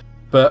away.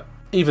 But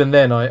even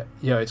then,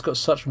 it's got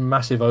such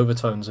massive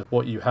overtones of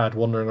what you had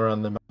wandering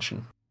around the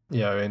mansion,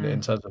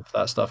 in terms of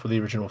that stuff with the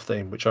original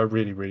theme, which I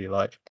really, really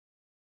like.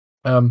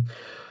 Zooming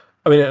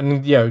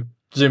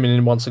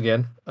in once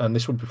again, and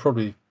this would be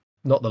probably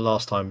not the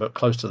last time, but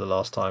close to the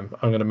last time,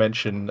 I'm going to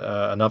mention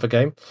another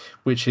game,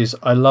 which is,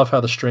 I love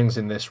how the strings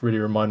in this really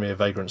remind me of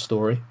Vagrant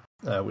Story,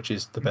 which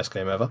is the best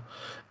game ever.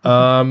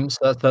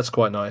 So that's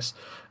quite nice.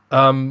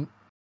 But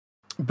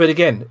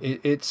again,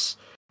 it's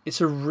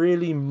a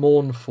really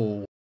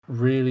mournful,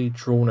 really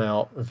drawn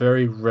out,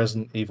 very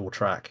Resident Evil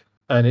track,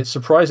 and it's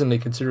surprisingly,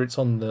 consider it's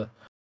on the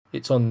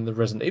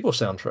Resident Evil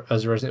soundtrack,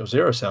 as a Resident Evil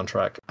Zero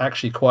soundtrack,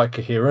 actually quite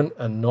coherent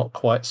and not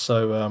quite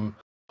so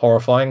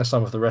horrifying as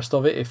some of the rest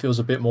of it. It feels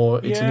a bit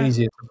more, it's an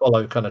easier to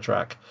follow kind of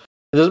track.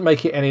 It doesn't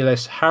make it any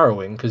less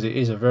harrowing because it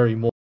is a very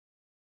more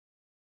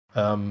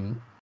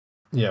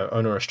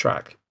onerous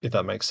track, if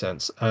that makes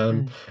sense.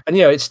 And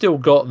it's still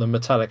got the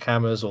metallic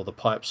hammers or the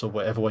pipes or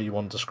whatever way you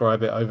want to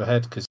describe it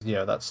overhead, because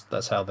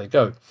that's how they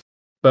go.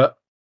 But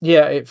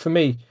for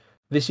me,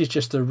 this is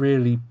just a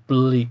really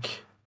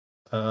bleak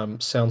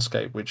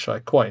soundscape, which I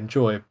quite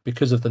enjoy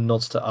because of the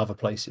nods to other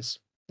places.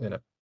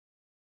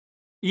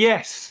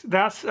 Yes,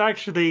 that's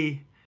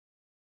actually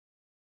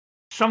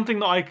something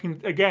that I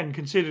can again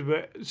consider.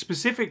 But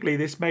specifically,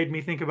 this made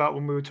me think about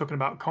when we were talking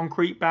about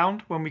Concrete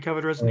Bound when we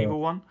covered Resident Evil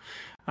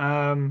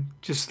 1.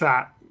 Just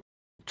that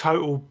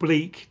total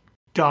bleak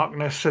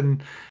darkness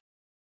and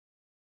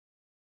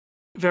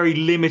very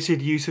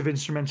limited use of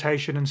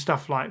instrumentation and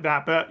stuff like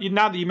that. But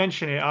now that you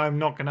mention it, I'm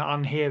not going to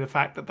unhear the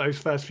fact that those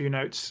first few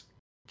notes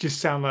just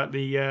sound like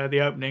the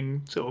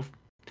opening sort of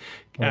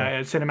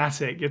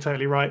cinematic. You're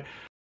totally right.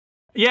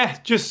 Yeah,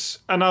 just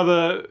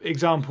another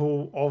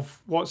example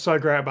of what's so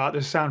great about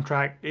this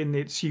soundtrack in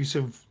its use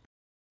of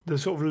the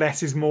sort of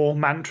less is more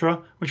mantra,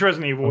 which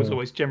Resident Evil was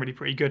always generally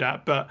pretty good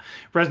at, but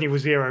Resident Evil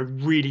Zero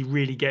really,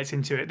 really gets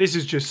into it. This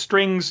is just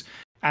strings,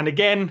 and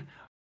again,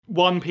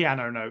 one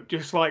piano note,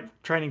 just like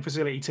Training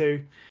Facility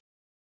 2.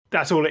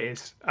 That's all it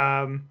is.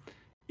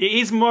 It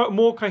is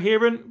more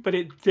coherent, but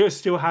it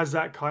still has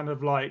that kind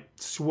of like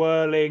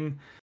swirling,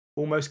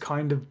 almost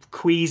kind of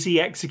queasy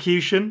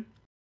execution.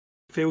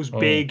 Feels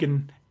big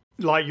and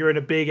like you're in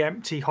a big,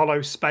 empty,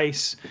 hollow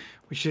space,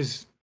 which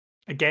is,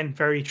 again,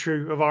 very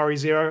true of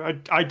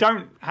RE0. I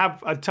don't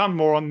have a ton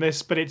more on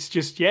this, but it's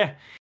just,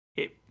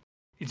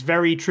 it's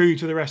very true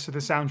to the rest of the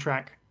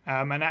soundtrack.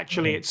 And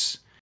actually, it's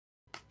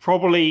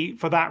probably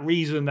for that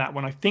reason that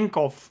when I think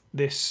of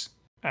this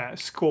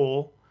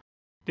score,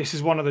 this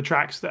is one of the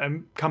tracks that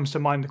comes to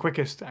mind the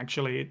quickest.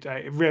 Actually,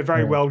 it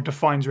very well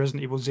defines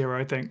Resident Evil Zero,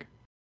 I think.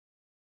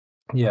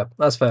 Yeah,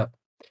 that's fair.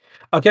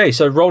 Okay,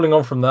 so rolling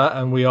on from that,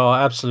 and we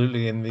are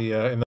absolutely in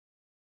the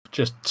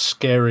just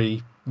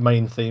scary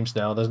main themes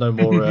now. There's no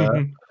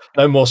more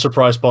no more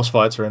surprise boss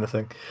fights or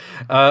anything.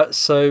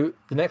 So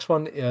the next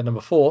one,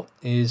 number 4,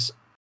 is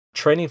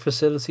Training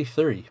Facility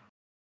 3.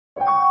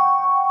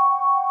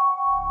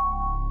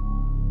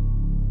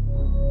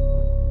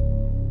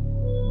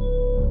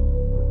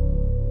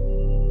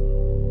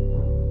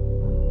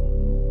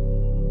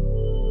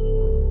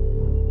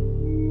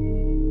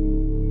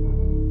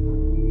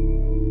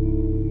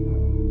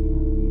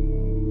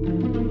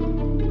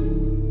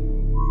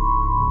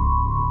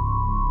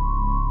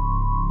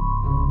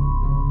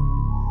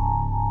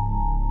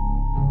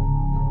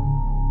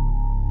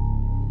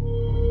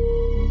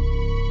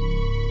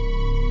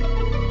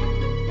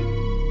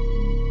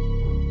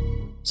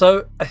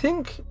 So I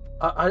think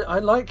I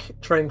like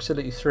Training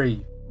Facility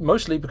 3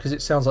 mostly because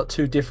it sounds like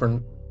 2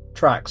 different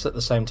tracks at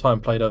the same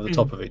time played over the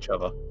top of each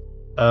other,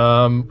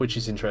 which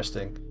is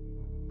interesting.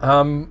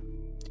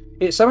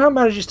 It somehow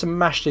manages to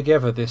mash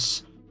together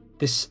this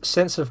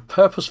sense of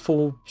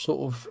purposeful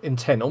sort of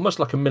intent, almost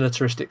like a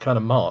militaristic kind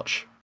of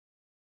march,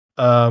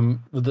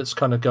 that's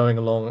kind of going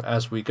along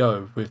as we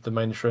go with the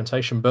main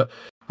instrumentation, but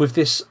with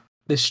this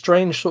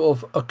strange sort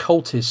of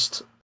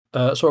occultist.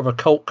 Sort of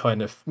occult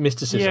kind of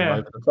mysticism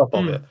over the top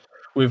of it,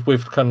 with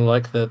kind of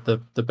like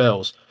the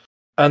bells,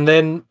 and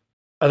then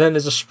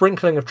there's a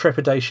sprinkling of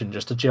trepidation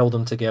just to gel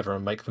them together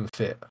and make them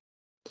fit.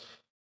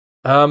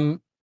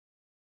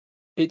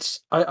 It's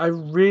I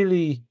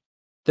really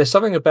there's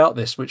something about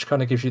this which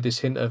kind of gives you this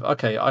hint of,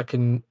 okay, I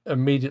can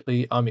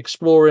immediately I'm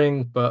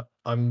exploring, but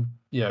I'm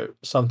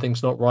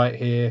something's not right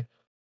here.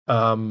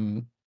 At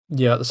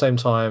the same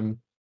time,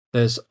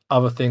 there's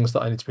other things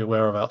that I need to be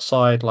aware of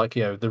outside, like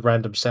the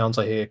random sounds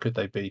I hear. Could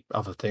they be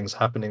other things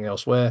happening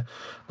elsewhere?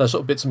 Those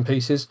sort of bits and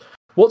pieces.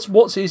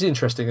 What's is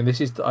interesting, and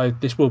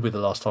this will be the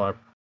last time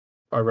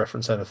I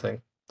reference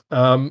anything.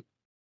 I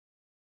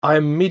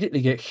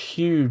immediately get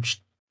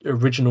huge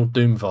original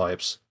Doom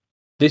vibes.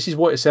 This is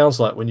what it sounds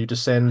like when you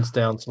descend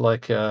down to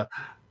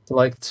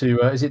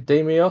is it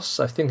Demios?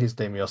 I think it's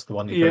Demios, the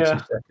one you go to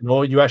second,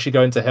 or you actually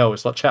go into hell.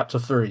 It's like chapter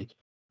 3,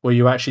 where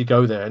you actually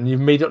go there, and you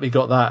immediately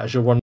got that as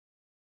you're one.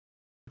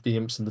 The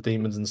imps and the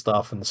demons and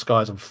stuff, and the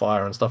skies on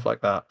fire and stuff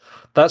like that.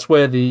 That's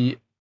what this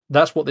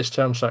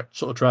soundtrack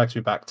sort of drags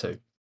me back to.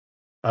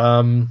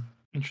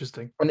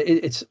 Interesting. And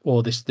this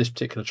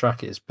particular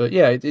track is, but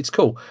yeah, it's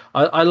cool.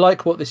 I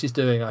like what this is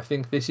doing. I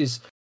think this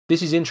is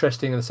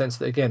interesting in the sense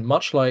that, again,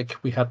 much like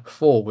we had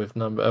before with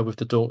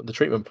the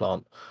treatment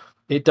plant,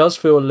 it does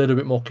feel a little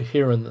bit more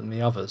coherent than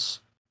the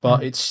others,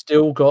 but it's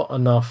still got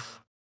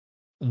enough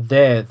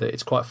there that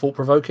it's quite thought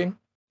provoking.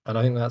 And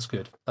I think that's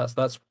good.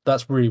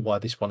 That's really why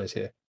this one is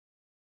here.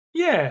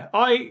 Yeah,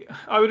 I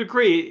would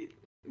agree.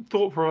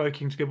 Thought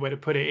provoking is a good way to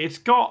put it. It's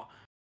got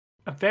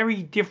a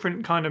very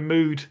different kind of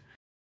mood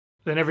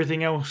than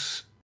everything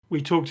else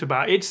we talked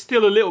about. It's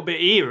still a little bit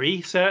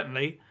eerie,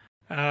 certainly,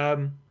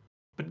 but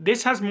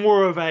this has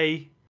more of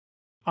a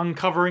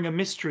uncovering a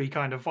mystery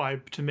kind of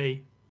vibe to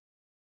me.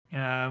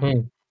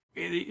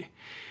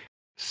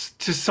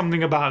 Just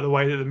something about the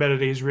way that the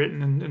melody is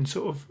written and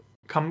sort of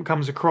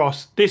comes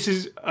across. This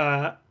is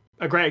a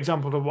great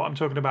example of what I'm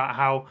talking about,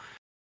 how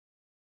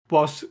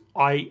whilst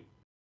I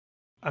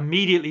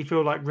immediately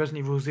feel like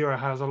Resident Evil Zero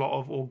has a lot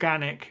of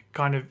organic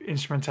kind of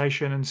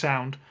instrumentation and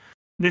sound,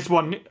 this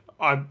one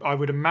I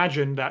would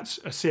imagine that's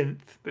a synth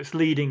that's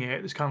leading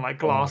it. It's kind of like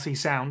glassy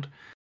sound,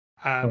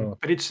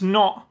 but it's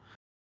not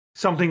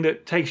something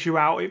that takes you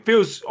out. It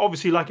feels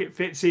obviously like it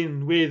fits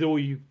in with all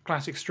you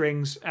classic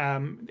strings.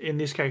 In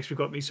this case, we've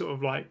got these sort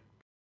of like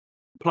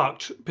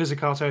plucked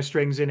pizzicato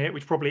strings in it,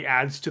 which probably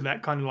adds to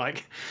that kind of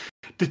like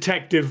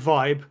detective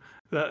vibe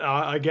that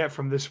I get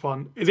from this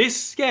one.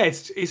 This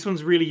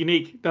one's really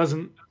unique. It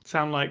doesn't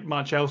sound like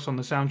much else on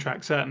the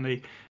soundtrack,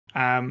 certainly,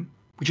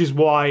 which is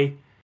why.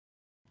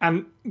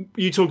 And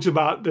you talked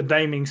about the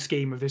naming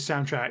scheme of this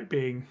soundtrack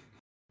being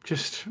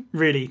just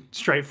really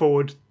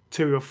straightforward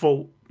to a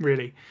fault,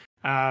 really.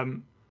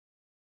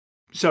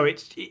 So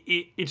it's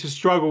a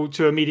struggle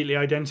to immediately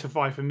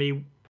identify for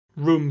me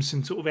rooms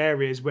and sort of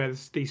areas where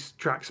these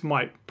tracks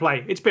might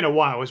play. It's been a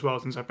while as well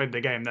since I played the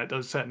game. That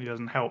certainly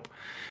doesn't help.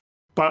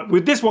 But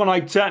with this one, I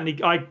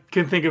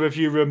can think of a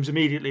few rooms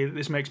immediately that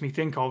this makes me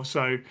think of.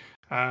 So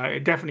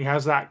it definitely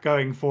has that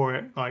going for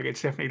it. Like,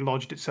 it's definitely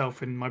lodged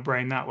itself in my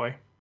brain that way.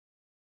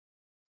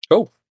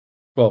 Cool.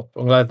 Well,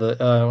 I'm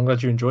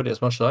glad you enjoyed it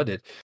as much as I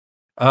did.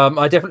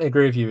 I definitely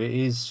agree with you. It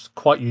is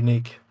quite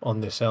unique on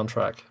this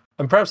soundtrack,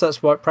 and perhaps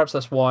that's why I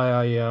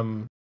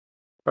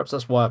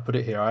put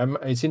it here.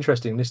 It's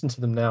interesting. Listen to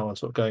them now and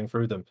sort of going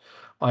through them.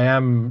 I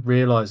am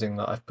realizing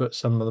that I've put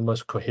some of the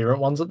most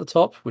coherent ones at the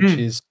top, which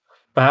is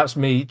perhaps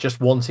me just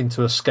wanting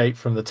to escape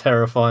from the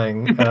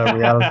terrifying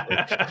reality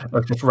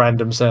of just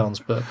random sounds,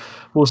 but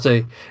we'll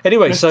see.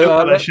 Anyway, They're still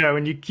on that show,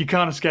 and you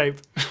can't escape.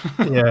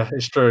 Yeah,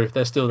 it's true.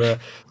 They're still there.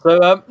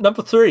 So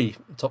number 3,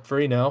 top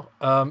 3 now.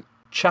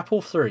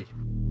 Chapel 3.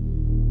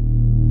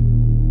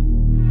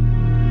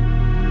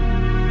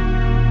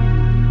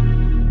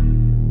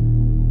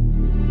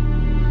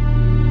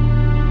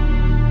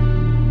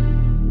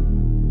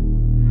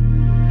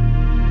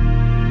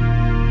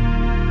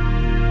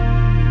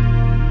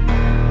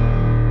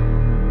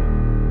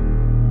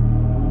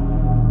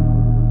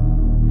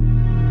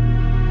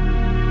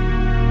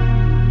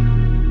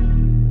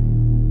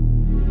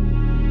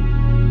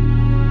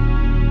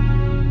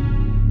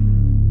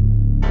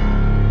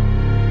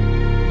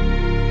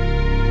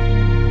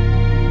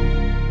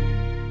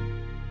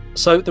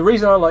 So the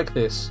reason I like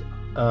this,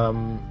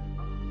 and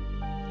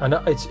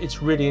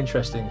it's really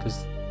interesting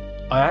because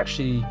I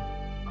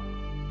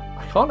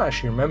can't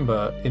actually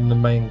remember in the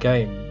main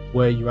game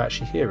where you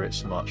actually hear it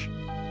so much,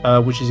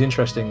 which is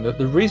interesting.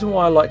 The reason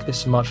why I like this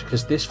so much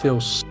because this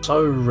feels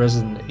so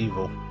Resident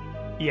Evil.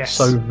 Yes.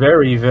 So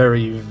very,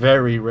 very,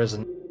 very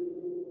Resident.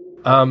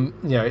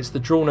 It's the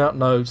drawn out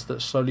notes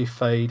that slowly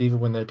fade,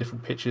 even when they're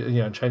different pitches,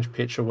 change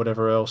pitch or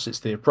whatever else. It's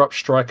the abrupt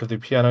strike of the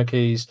piano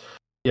keys.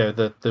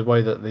 The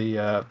way that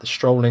the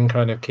strolling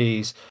kind of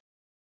keys.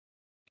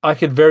 I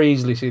could very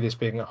easily see this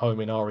being at home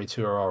in RE2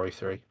 or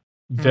RE3.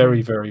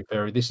 Very, very,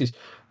 very.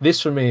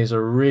 This for me is a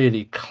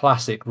really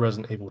classic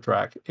Resident Evil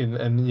track,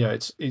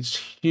 it's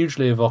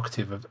hugely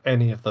evocative of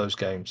any of those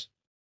games.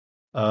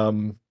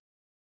 And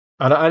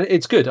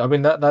it's good. I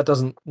mean that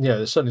doesn't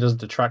it certainly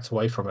doesn't detract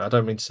away from it. I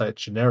don't mean to say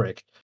it's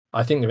generic.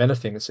 I think if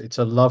anything, it's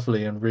a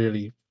lovely and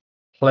really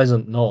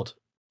pleasant nod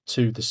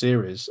to the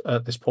series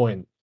at this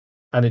point.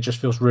 And it just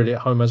feels really at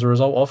home as a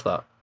result of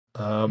that.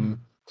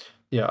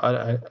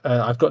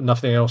 I've got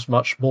nothing else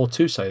much more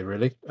to say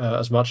really.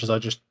 As much as I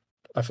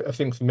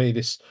think for me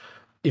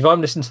if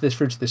I'm listening to this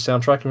through to this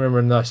soundtrack,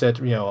 remember I said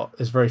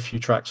there's very few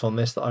tracks on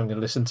this that I'm going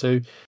to listen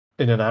to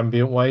in an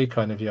ambient way,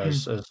 kind of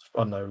as I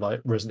don't know, like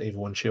Resident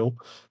Evil and chill.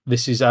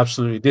 This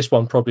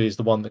one probably is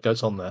the one that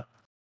goes on there.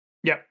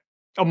 Yeah.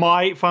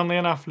 Funnily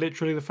enough,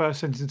 literally the first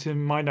sentence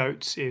in my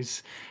notes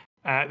is.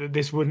 That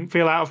this wouldn't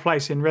feel out of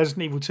place in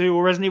Resident Evil 2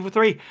 or Resident Evil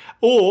 3,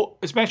 or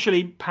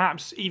especially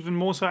perhaps even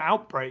more so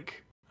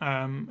Outbreak.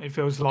 It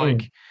feels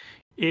like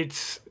it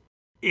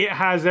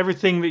has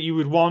everything that you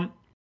would want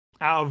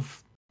out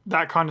of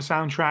that kind of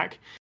soundtrack.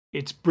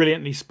 It's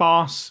brilliantly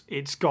sparse.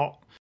 It's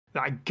got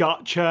that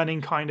gut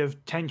churning kind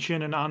of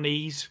tension and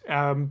unease,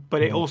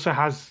 but it also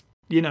has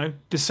the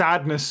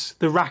sadness,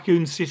 the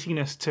raccoon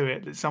cityness to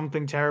it, that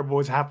something terrible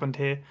has happened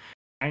here,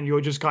 and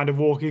you're just kind of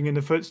walking in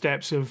the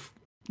footsteps of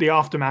the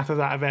aftermath of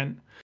that event.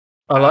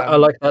 I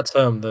like that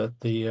term, the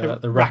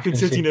raccoon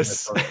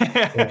cityness.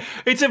 Yeah.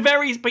 It's a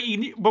very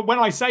but when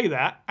I say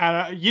that,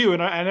 you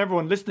and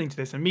everyone listening to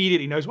this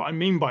immediately knows what I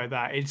mean by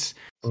that. It's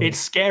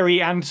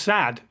scary and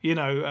sad.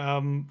 There's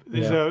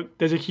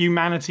a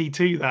humanity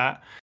to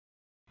that.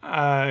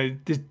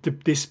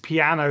 This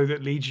piano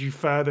that leads you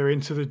further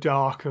into the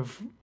dark of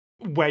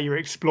where you're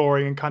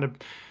exploring and kind of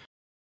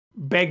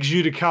begs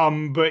you to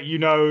come, but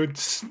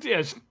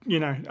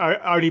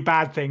only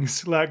bad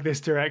things lurk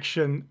this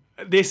direction.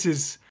 This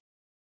is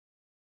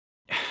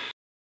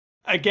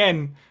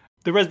again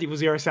the Resident Evil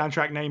Zero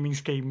soundtrack naming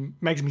scheme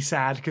makes me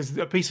sad because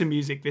a piece of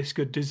music this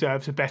good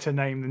deserves a better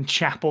name than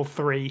Chapel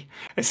 3.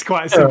 It's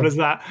quite as simple as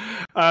that.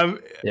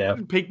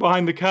 Peek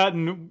behind the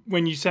curtain,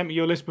 when you sent me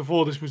your list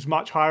before, this was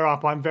much higher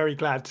up. I'm very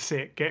glad to see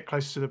it get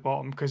closer to the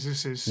bottom because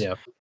this is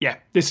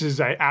this is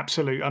a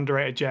absolute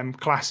underrated gem,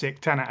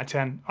 classic, 10 out of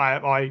 10.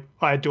 I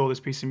adore this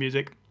piece of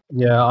music.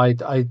 Yeah,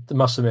 I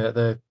must admit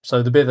the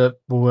bit that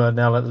we'll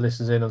now let the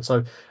listeners in on.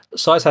 So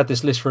Si's had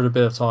this list for a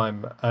bit of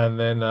time, and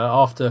then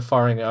after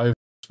firing it over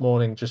this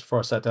morning, just before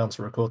I sat down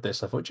to record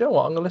this, I thought, you know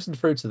what, I'm going to listen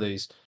through to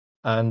these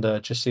and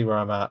just see where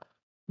I'm at.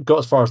 Got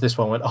as far as this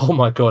one, went, oh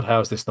my god, how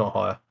is this not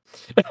higher?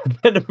 And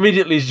then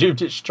immediately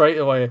zoomed it straight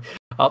away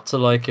up to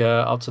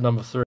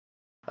number 3,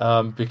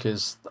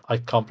 because I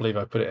can't believe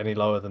I put it any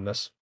lower than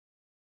this.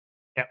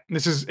 Yeah,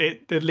 this is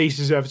it. At least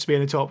deserves to be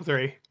in the top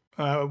 3.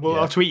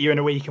 I'll tweet you in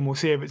a week and we'll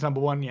see if it's number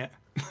 1 yet.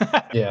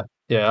 Yeah,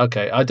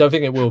 okay. I don't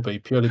think it will be,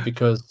 purely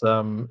because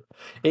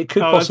it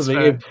could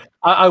possibly.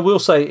 I will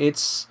say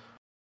it's.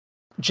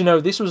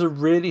 This was a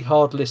really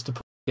hard list to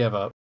put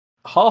together.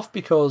 Half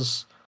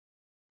because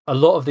a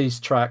lot of these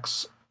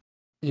tracks,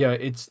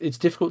 it's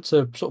difficult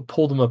to sort of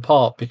pull them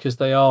apart because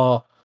they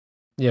are,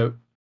 in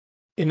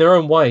their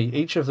own way,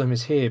 each of them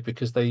is here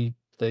because they're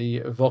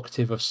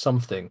evocative of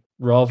something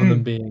rather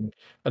than being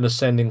an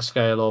ascending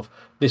scale of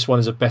this one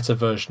is a better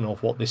version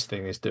of what this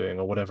thing is doing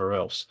or whatever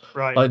else.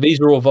 Right. Like these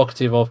are all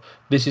evocative of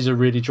this is a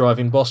really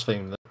driving boss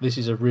theme. This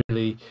is a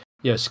really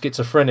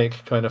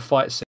schizophrenic kind of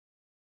fight scene.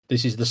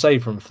 This is the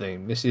save room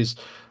theme. This is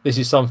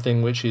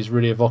something which is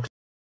really evocative.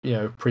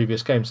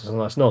 Previous games.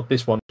 And that's not.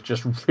 This one is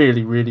just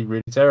really, really,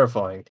 really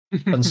terrifying,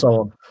 and so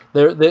on.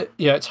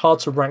 It's hard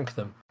to rank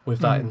them with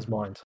that in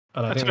mind.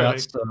 And I think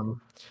Totally.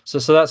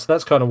 that's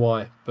that's kind of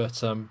why.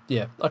 But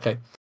yeah, okay.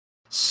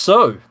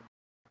 So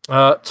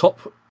top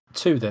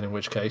two then, in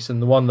which case,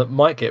 and the one that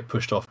might get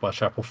pushed off by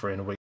Chapel 3 in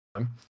a week's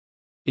time,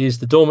 is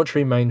the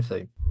Dormitory main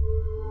theme.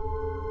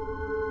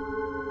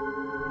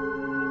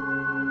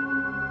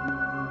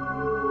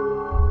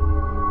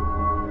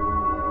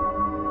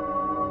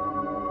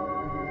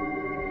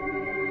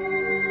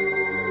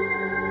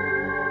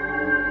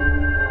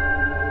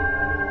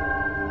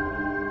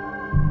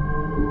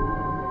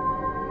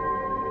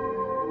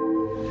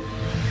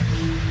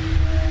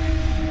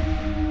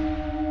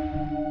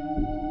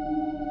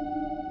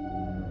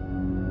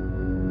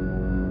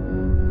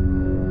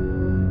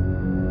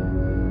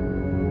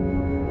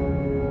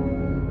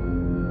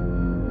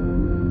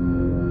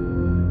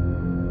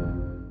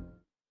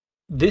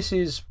 This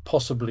is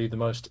possibly the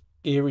most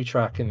eerie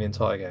track in the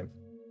entire game.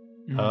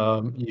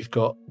 You've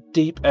got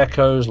deep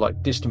echoes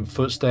like distant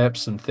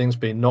footsteps and things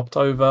being knocked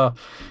over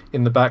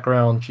in the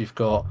background. You've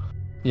got,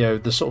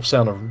 the sort of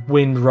sound of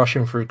wind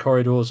rushing through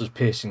corridors as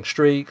piercing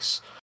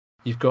streaks.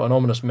 You've got an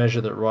ominous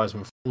measure that rises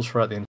and falls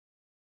throughout the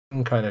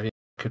entire kind of.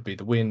 Could be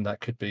the wind,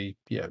 that could be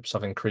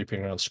something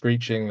creeping around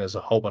screeching. There's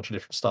a whole bunch of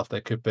different stuff there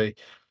could be.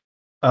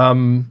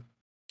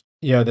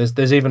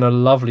 There's even a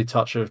lovely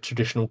touch of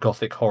traditional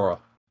Gothic horror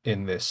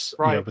in this,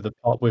 Right. with the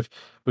part with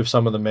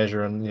some of the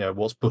measure and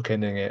what's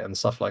bookending it and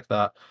stuff like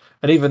that,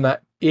 and even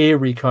that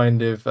eerie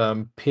kind of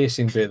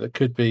piercing bit that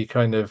could be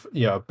kind of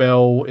a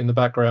bell in the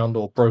background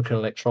or broken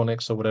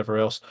electronics or whatever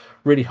else.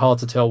 Really hard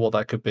to tell what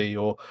that could be,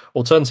 or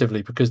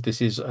alternatively, because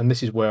this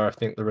is where I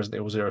think the Resident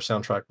Evil Zero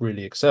soundtrack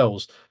really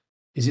excels,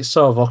 is it's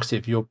so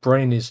evocative. Your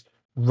brain is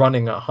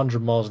running at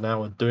 100 miles an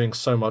hour, doing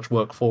so much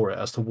work for it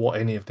as to what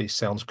any of these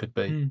sounds could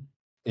be.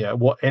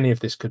 What any of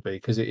this could be,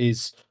 because it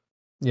is.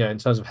 In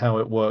terms of how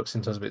it works,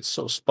 in terms of its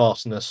sort of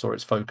sparseness or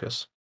its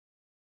focus.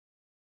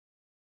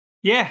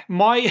 Yeah,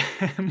 my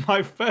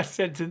my first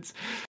sentence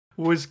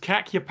was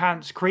 "cack your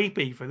pants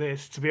creepy" for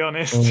this, to be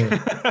honest.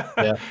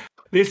 Yeah.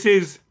 This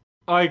is,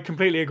 I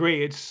completely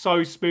agree. It's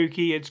so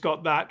spooky. It's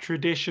got that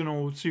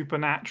traditional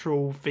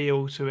supernatural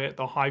feel to it,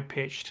 the high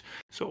pitched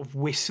sort of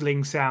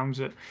whistling sounds.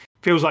 It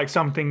feels like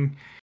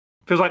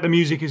the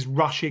music is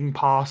rushing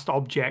past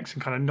objects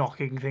and kind of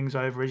knocking things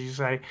over, as you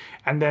say.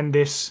 And then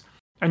this.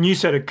 And you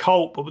said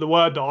occult, but the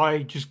word that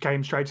I just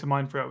came straight to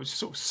mind for it was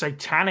sort of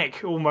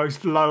satanic,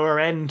 almost lower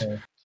end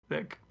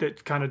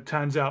that kind of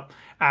turns up.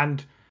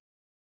 And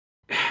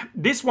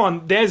this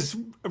one, there's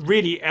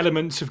really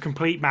elements of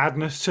complete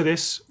madness to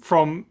this,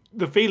 from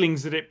the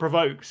feelings that it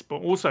provokes,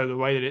 but also the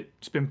way that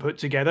it's been put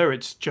together.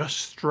 It's just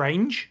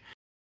strange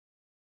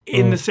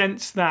in the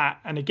sense that,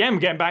 and again,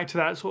 getting back to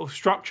that sort of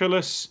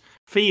structureless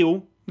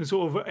feel, the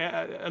sort of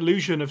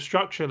illusion of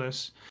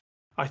structureless,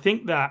 I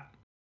think that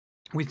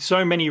with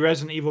so many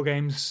Resident Evil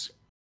games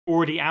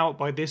already out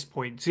by this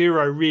point,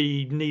 Zero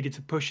really needed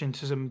to push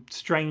into some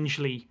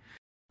strangely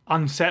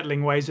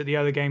unsettling ways that the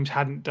other games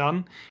hadn't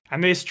done.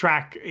 And this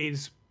track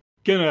is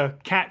gonna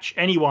catch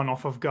anyone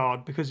off of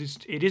guard, because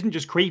it isn't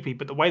just creepy,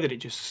 but the way that it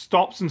just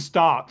stops and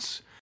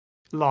starts,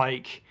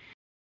 like,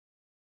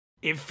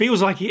 it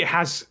feels like it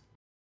has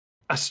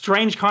a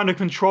strange kind of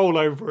control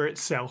over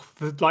itself.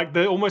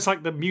 Almost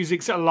like the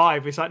music's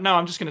alive. It's like, no,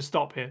 I'm just gonna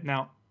stop here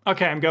now.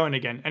 Okay, I'm going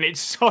again. And it's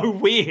so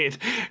weird.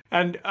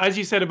 And as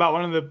you said about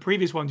one of the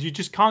previous ones, you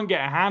just can't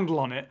get a handle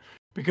on it,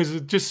 because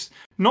it's just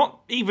not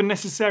even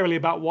necessarily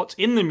about what's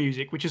in the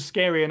music, which is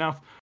scary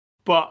enough,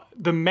 but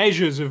the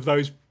measures of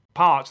those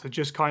parts that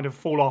just kind of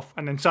fall off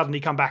and then suddenly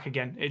come back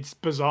again. It's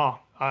bizarre.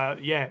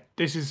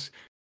 This is,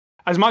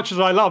 as much as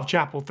I love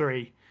Chapel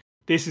 3,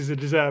 this is a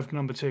deserved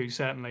number 2,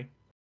 certainly.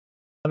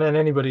 And then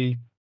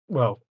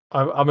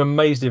I'm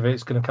amazed if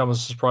it's going to come as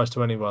a surprise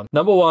to anyone.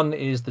 Number 1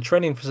 is the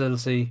training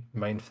facility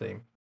main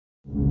theme.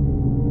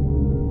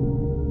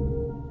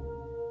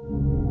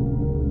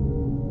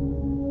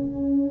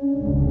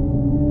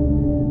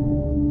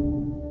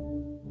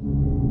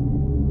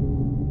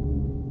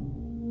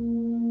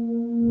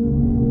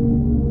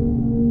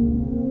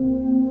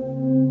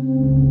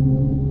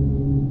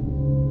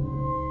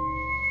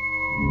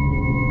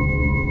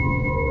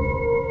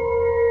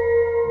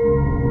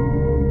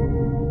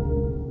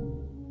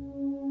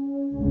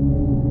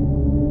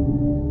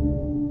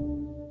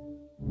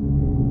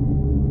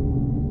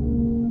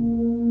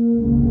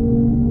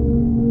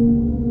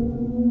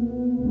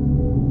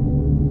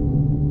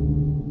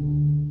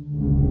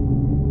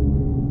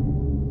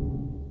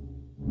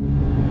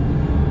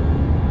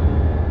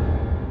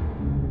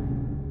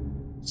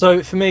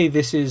 So for me,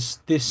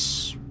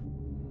 this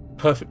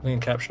perfectly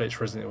encapsulates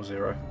Resident Evil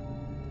Zero,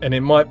 and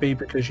it might be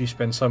because you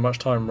spend so much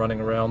time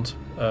running around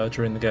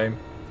during the game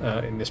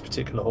in this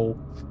particular hall.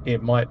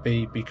 It might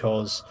be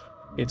because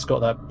it's got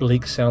that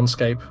bleak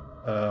soundscape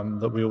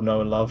that we all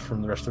know and love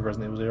from the rest of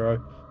Resident Evil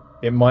Zero.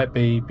 It might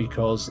be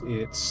because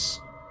it's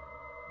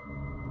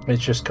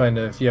just kind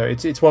of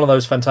it's one of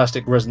those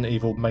fantastic Resident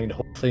Evil main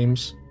hall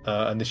themes,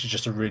 and this is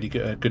just a really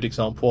good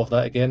example of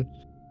that again.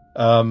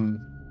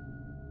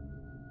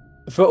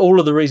 for all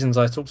of the reasons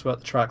I talked about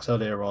the tracks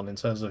earlier on, in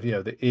terms of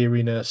the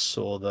eeriness,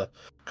 or the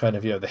kind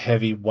of the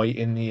heavy weight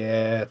in the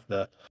air,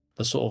 the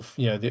sort of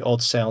the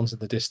odd sounds in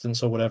the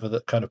distance or whatever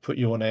that kind of put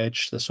you on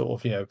edge, the sort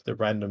of the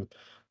random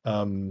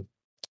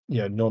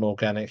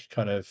non-organic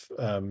kind of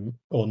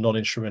or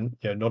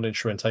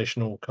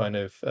non-instrumentational kind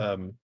of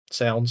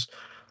sounds.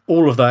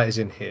 All of that is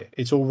in here.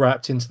 It's all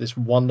wrapped into this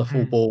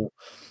wonderful ball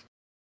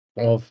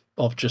of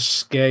just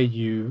scare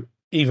you,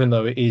 even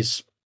though it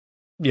is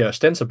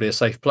ostensibly a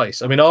safe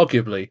place. I mean,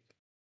 arguably,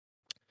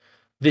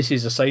 this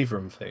is a save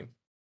room theme,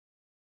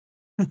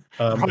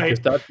 Right.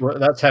 because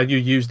that's how you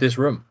use this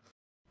room.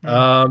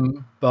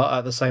 But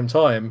at the same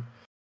time,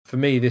 for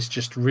me, this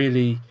just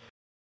really.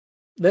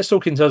 Let's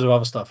talk in terms of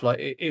other stuff. Like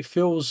it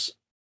feels.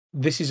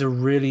 This is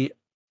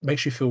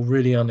makes you feel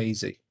really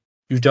uneasy.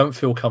 You don't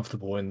feel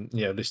comfortable in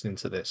listening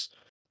to this.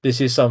 This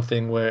is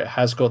something where it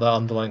has got that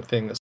underlying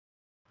thing that's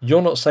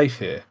you're not safe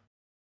here,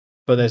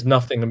 but there's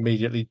nothing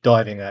immediately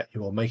diving at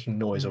you or making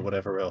noise or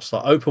whatever else.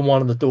 Like open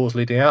one of the doors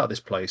leading out of this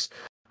place,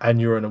 and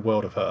you're in a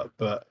world of hurt.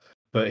 But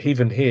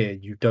even here,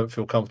 you don't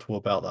feel comfortable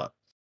about that.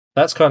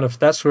 That's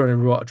where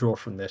I draw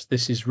from this.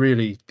 This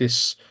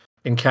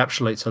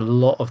encapsulates a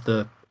lot of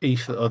the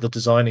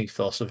design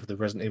ethos of the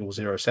Resident Evil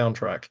Zero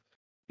soundtrack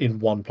in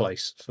one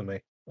place for me,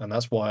 and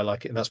that's why I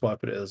like it. And that's why I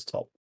put it as the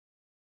top.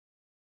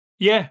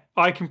 Yeah,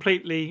 I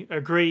completely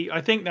agree.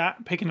 I think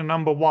that picking a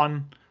number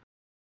one,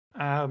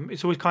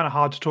 it's always kind of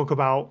hard to talk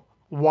about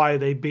why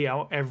they beat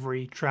out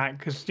every track,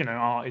 because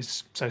art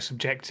is so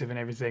subjective and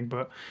everything.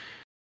 But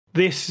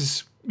this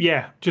is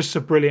just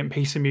a brilliant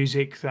piece of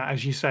music that,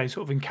 as you say,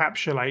 sort of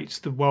encapsulates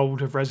the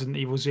world of Resident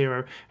Evil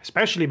Zero,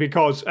 especially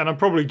because, and I'm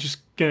probably just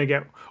going to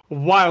get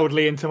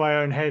wildly into my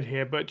own head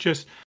here, but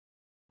just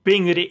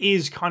being that it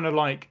is kind of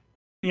like,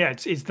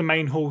 it's the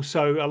main hall,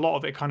 so a lot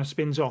of it kind of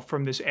spins off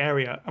from this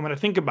area. And when I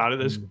think about it,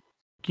 there's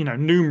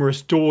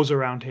numerous doors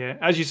around here.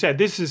 As you said,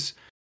 this is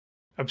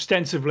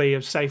ostensibly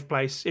a safe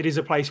place. It is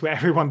a place where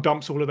everyone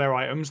dumps all of their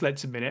items,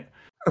 let's admit it.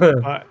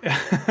 But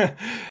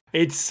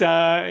it's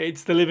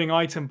the living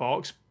item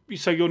box,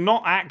 so you're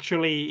not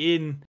actually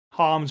in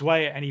harm's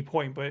way at any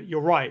point. But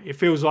you're right, it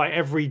feels like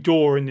every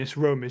door in this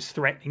room is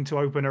threatening to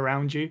open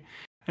around you.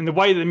 And the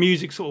way that the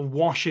music sort of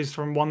washes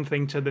from one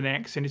thing to the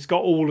next, and it's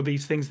got all of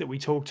these things that we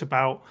talked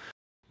about.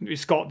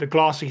 It's got the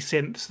glassy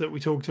synths that we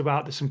talked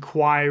about. There's some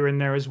choir in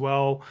there as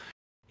well.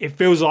 It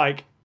feels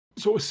like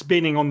sort of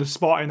spinning on the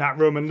spot in that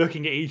room and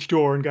looking at each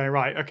door and going,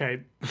 right,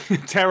 okay,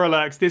 terror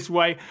lurks this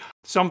way.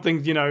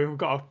 Something, we've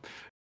got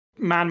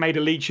a man-made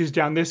of leeches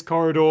down this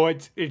corridor.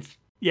 It's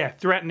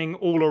threatening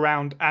all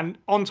around. And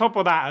on top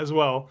of that as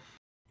well,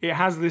 it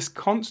has this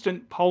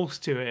constant pulse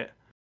to it,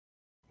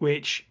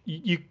 which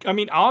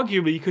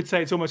arguably you could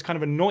say it's almost kind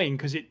of annoying,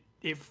 because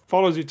it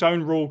follows its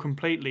own rule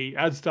completely,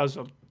 as does,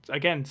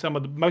 again,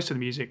 most of the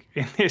music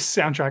in this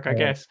soundtrack, I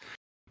guess.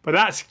 But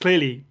that's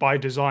clearly by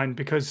design,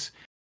 because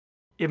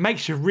it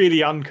makes you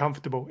really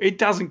uncomfortable. It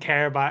doesn't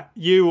care about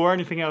you or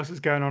anything else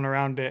that's going on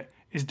around it.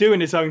 It's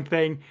doing its own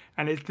thing,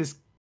 and it's this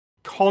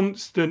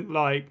constant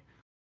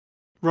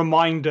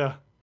reminder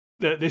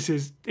that this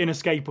is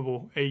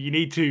inescapable. You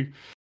need to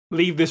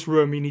leave this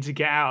room. You need to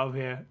get out of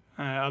here.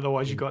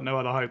 Otherwise, you've got no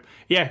other hope.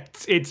 Yeah,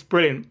 it's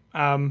brilliant.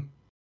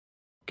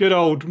 Good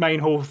old main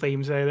hall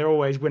themes. They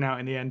always win out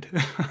in the end.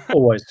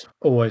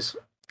 always.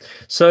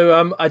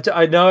 So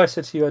I know I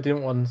said to you I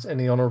didn't want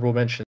any honourable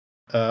mentions.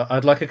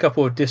 I'd like a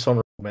couple of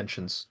dishonourable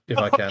mentions, if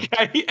I can.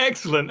 Okay,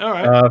 excellent. All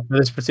right. For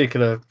this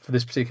particular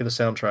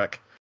soundtrack,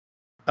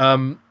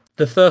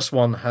 the first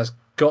one has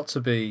got to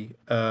be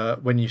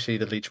when you see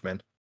the Leech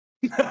Men.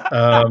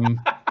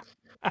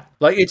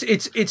 Like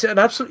it's an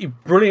absolutely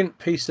brilliant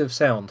piece of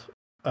sound.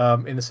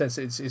 In the sense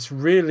it's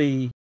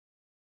really,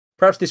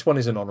 perhaps this one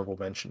is an honourable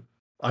mention.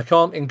 I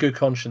can't in good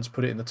conscience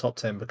put it in the top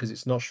 10 because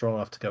it's not strong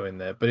enough to go in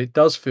there, but it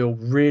does feel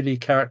really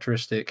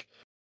characteristic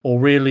or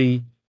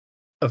really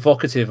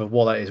evocative of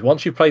what that is.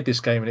 Once you've played this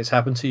game and it's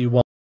happened to you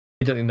once,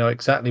 you don't know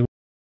exactly.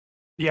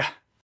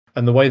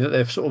 And the way that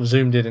they've sort of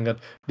zoomed in and gone,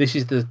 this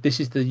is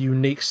the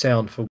unique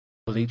sound for what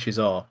the leeches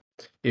are.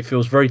 It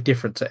feels very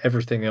different to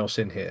everything else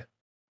in here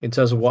in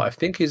terms of what I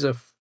think is a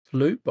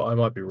flute, but I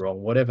might be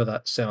wrong. Whatever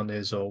that sound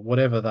is, or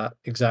whatever that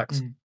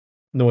exact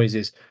noise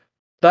is,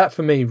 that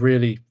for me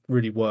really,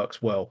 really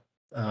works well,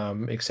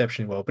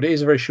 exceptionally well. But it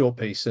is a very short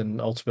piece,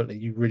 and ultimately,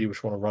 you really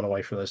just want to run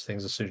away from those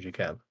things as soon as you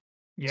can.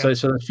 Yeah.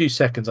 So a few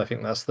seconds, I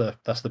think that's the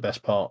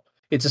best part.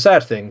 It's a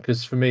sad thing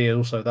because for me,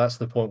 also that's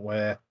the point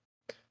where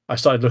I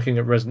started looking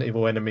at Resident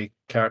Evil enemy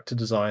character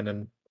design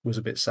and was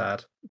a bit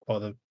sad by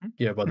the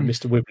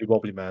Mr. Wibbly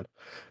Wobbly man.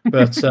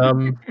 But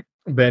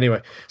but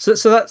anyway, so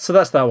that's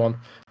that one.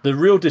 The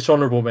real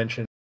dishonourable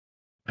mention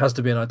has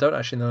to be, and I don't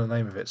actually know the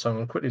name of it, so I'm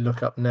going to quickly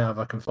look up now if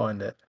I can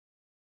find it.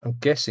 I'm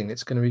guessing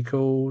it's going to be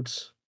called.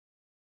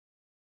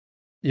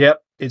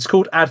 Yep, it's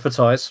called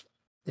Advertise.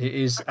 It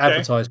is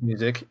advertised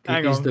music.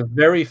 It is the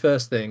very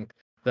first thing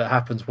that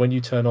happens when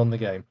you turn on the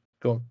game.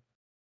 Go on.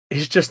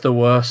 It's just the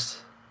worst.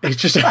 It's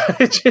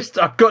just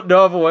I've got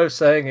no other way of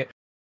saying it.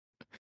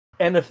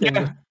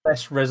 Anything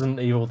best Resident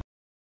Evil.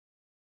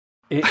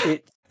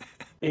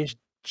 It's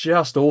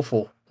just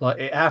awful. Like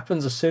it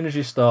happens as soon as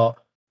you start.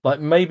 Like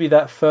maybe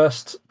that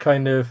first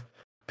kind of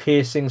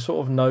piercing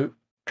sort of note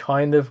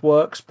kind of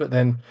works, but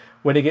then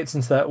when it gets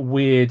into that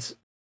weird,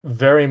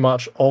 very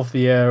much of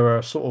the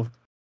era sort of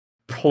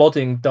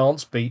plodding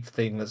dance beat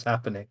thing that's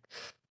happening,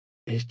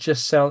 it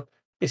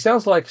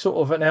sounds like sort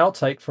of an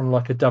outtake from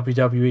like a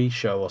WWE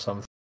show or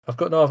something. I've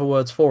got no other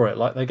words for it.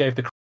 Like they gave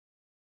the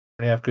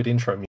they have good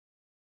intro music.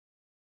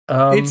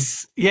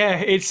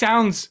 It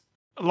sounds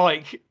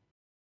like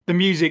the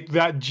music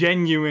that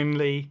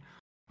genuinely,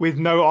 with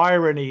no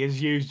irony,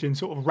 is used in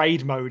sort of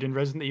raid mode in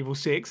Resident Evil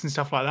 6 and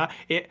stuff like that.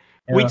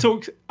 We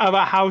talked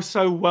about how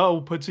so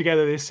well put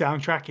together this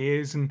soundtrack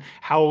is and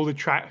how all the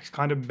tracks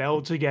kind of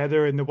meld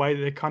together in the way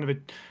that they're kind of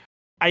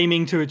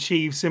aiming to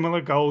achieve similar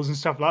goals and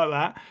stuff like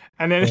that.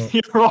 And then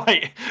you're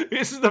right.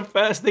 This is the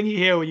first thing you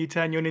hear when you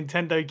turn your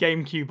Nintendo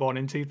GameCube on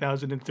in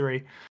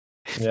 2003.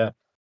 Yeah.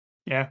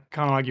 Yeah,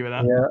 can't argue with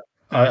that.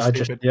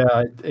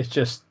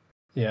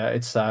 Yeah,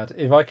 it's sad.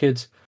 If I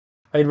could,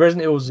 I mean,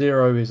 Resident Evil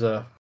Zero is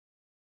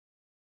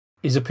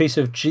a piece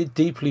of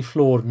deeply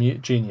flawed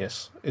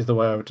genius, is the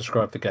way I would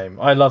describe the game.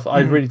 I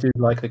really do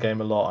like the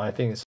game a lot. I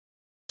think it's a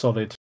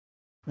solid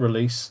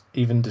release,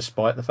 even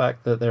despite the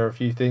fact that there are a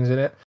few things in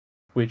it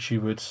which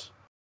you would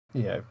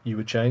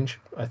change,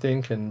 I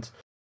think. And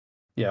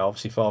yeah,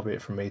 obviously far be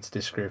it from me to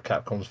disagree with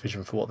Capcom's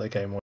vision for what their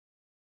game was.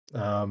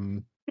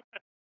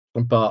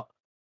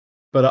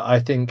 But I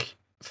think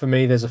for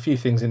me, there's a few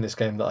things in this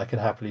game that I could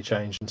happily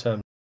change in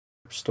terms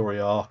of story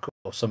arc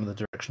or some of the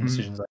direction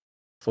decisions I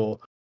made for.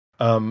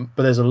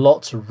 But there's a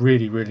lot to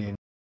really, really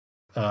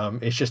enjoy.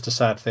 It's just a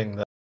sad thing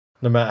that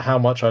no matter how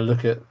much I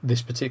look at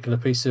this particular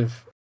piece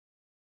of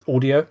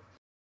audio,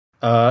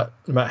 no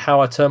matter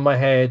how I turn my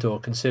head or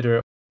consider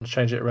it and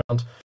change it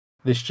around,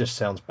 this just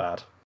sounds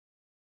bad.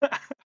 And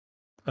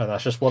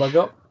that's just what I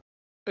got.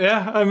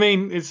 Yeah, I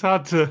mean, it's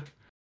hard to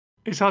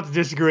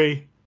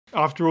disagree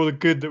after all the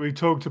good that we've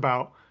talked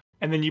about,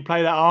 and then you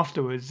play that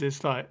afterwards.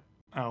 It's like,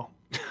 oh.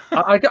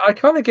 I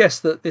kind of guess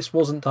that this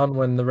wasn't done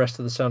when the rest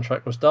of the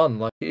soundtrack was done.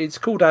 Like it's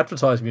called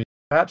advertised music.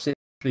 Perhaps it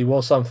actually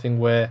was something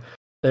where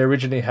they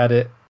originally had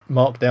it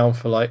marked down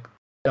for like,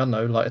 I don't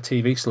know, like a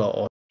TV slot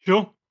or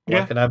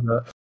an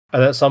advert.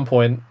 And at some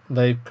point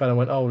they kind of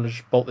went, "Oh, let's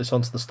just bolt this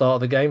onto the start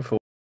of the game for."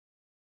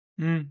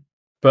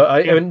 But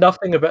I mean,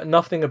 nothing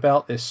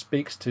about this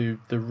speaks to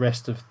the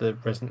rest of the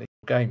Resident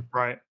Evil game.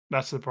 Right,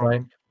 that's the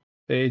problem.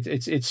 Like,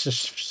 it's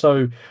just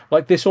so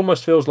like this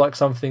almost feels like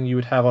something you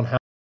would have on House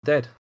of the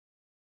Dead.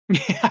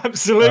 Yeah,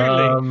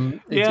 absolutely.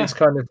 It's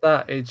kind of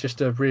that. It's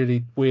just a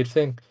really weird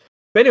thing.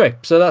 But anyway,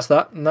 so that's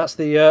that, and that's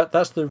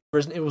the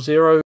Resident Evil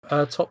Zero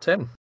top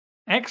 10.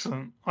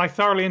 Excellent. I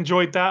thoroughly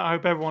enjoyed that. I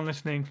hope everyone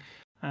listening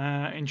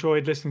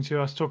enjoyed listening to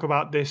us talk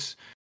about this.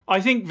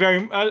 I think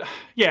very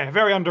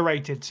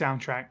underrated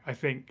soundtrack. I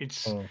think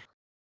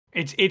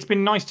it's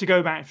been nice to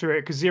go back through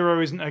it because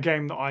Zero isn't a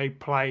game that I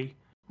play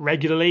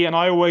regularly, and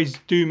I always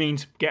do mean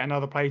to get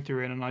another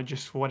playthrough in, and I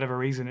just for whatever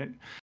reason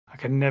I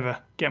can never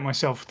get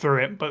myself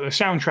through it. But the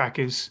soundtrack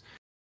is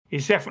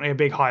definitely a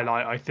big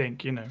highlight, I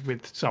think,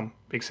 with some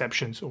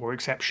exceptions or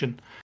exception.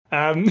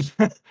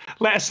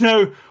 Let us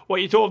know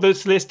what you thought of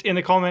this list in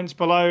the comments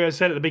below. As I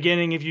said at the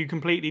beginning, if you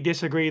completely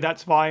disagree,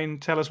 that's fine.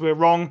 Tell us we're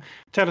wrong.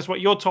 Tell us what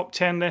your top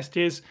 10 list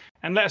is.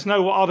 And let us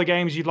know what other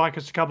games you'd like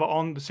us to cover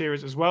on the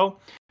series as well.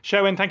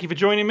 Sherwin, thank you for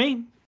joining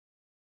me.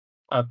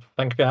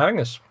 Thank you for having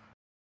us.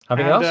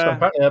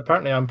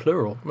 Apparently I'm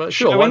plural.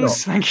 Sure, why not?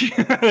 Thank you.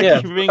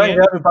 Thank you for being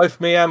here.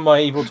 Both me and my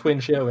evil twin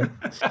Sherwin.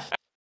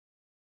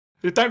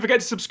 Don't forget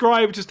to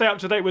subscribe to stay up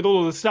to date with all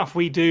of the stuff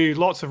we do.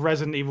 Lots of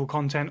Resident Evil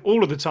content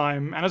all of the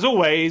time. And as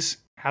always,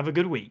 have a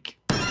good week.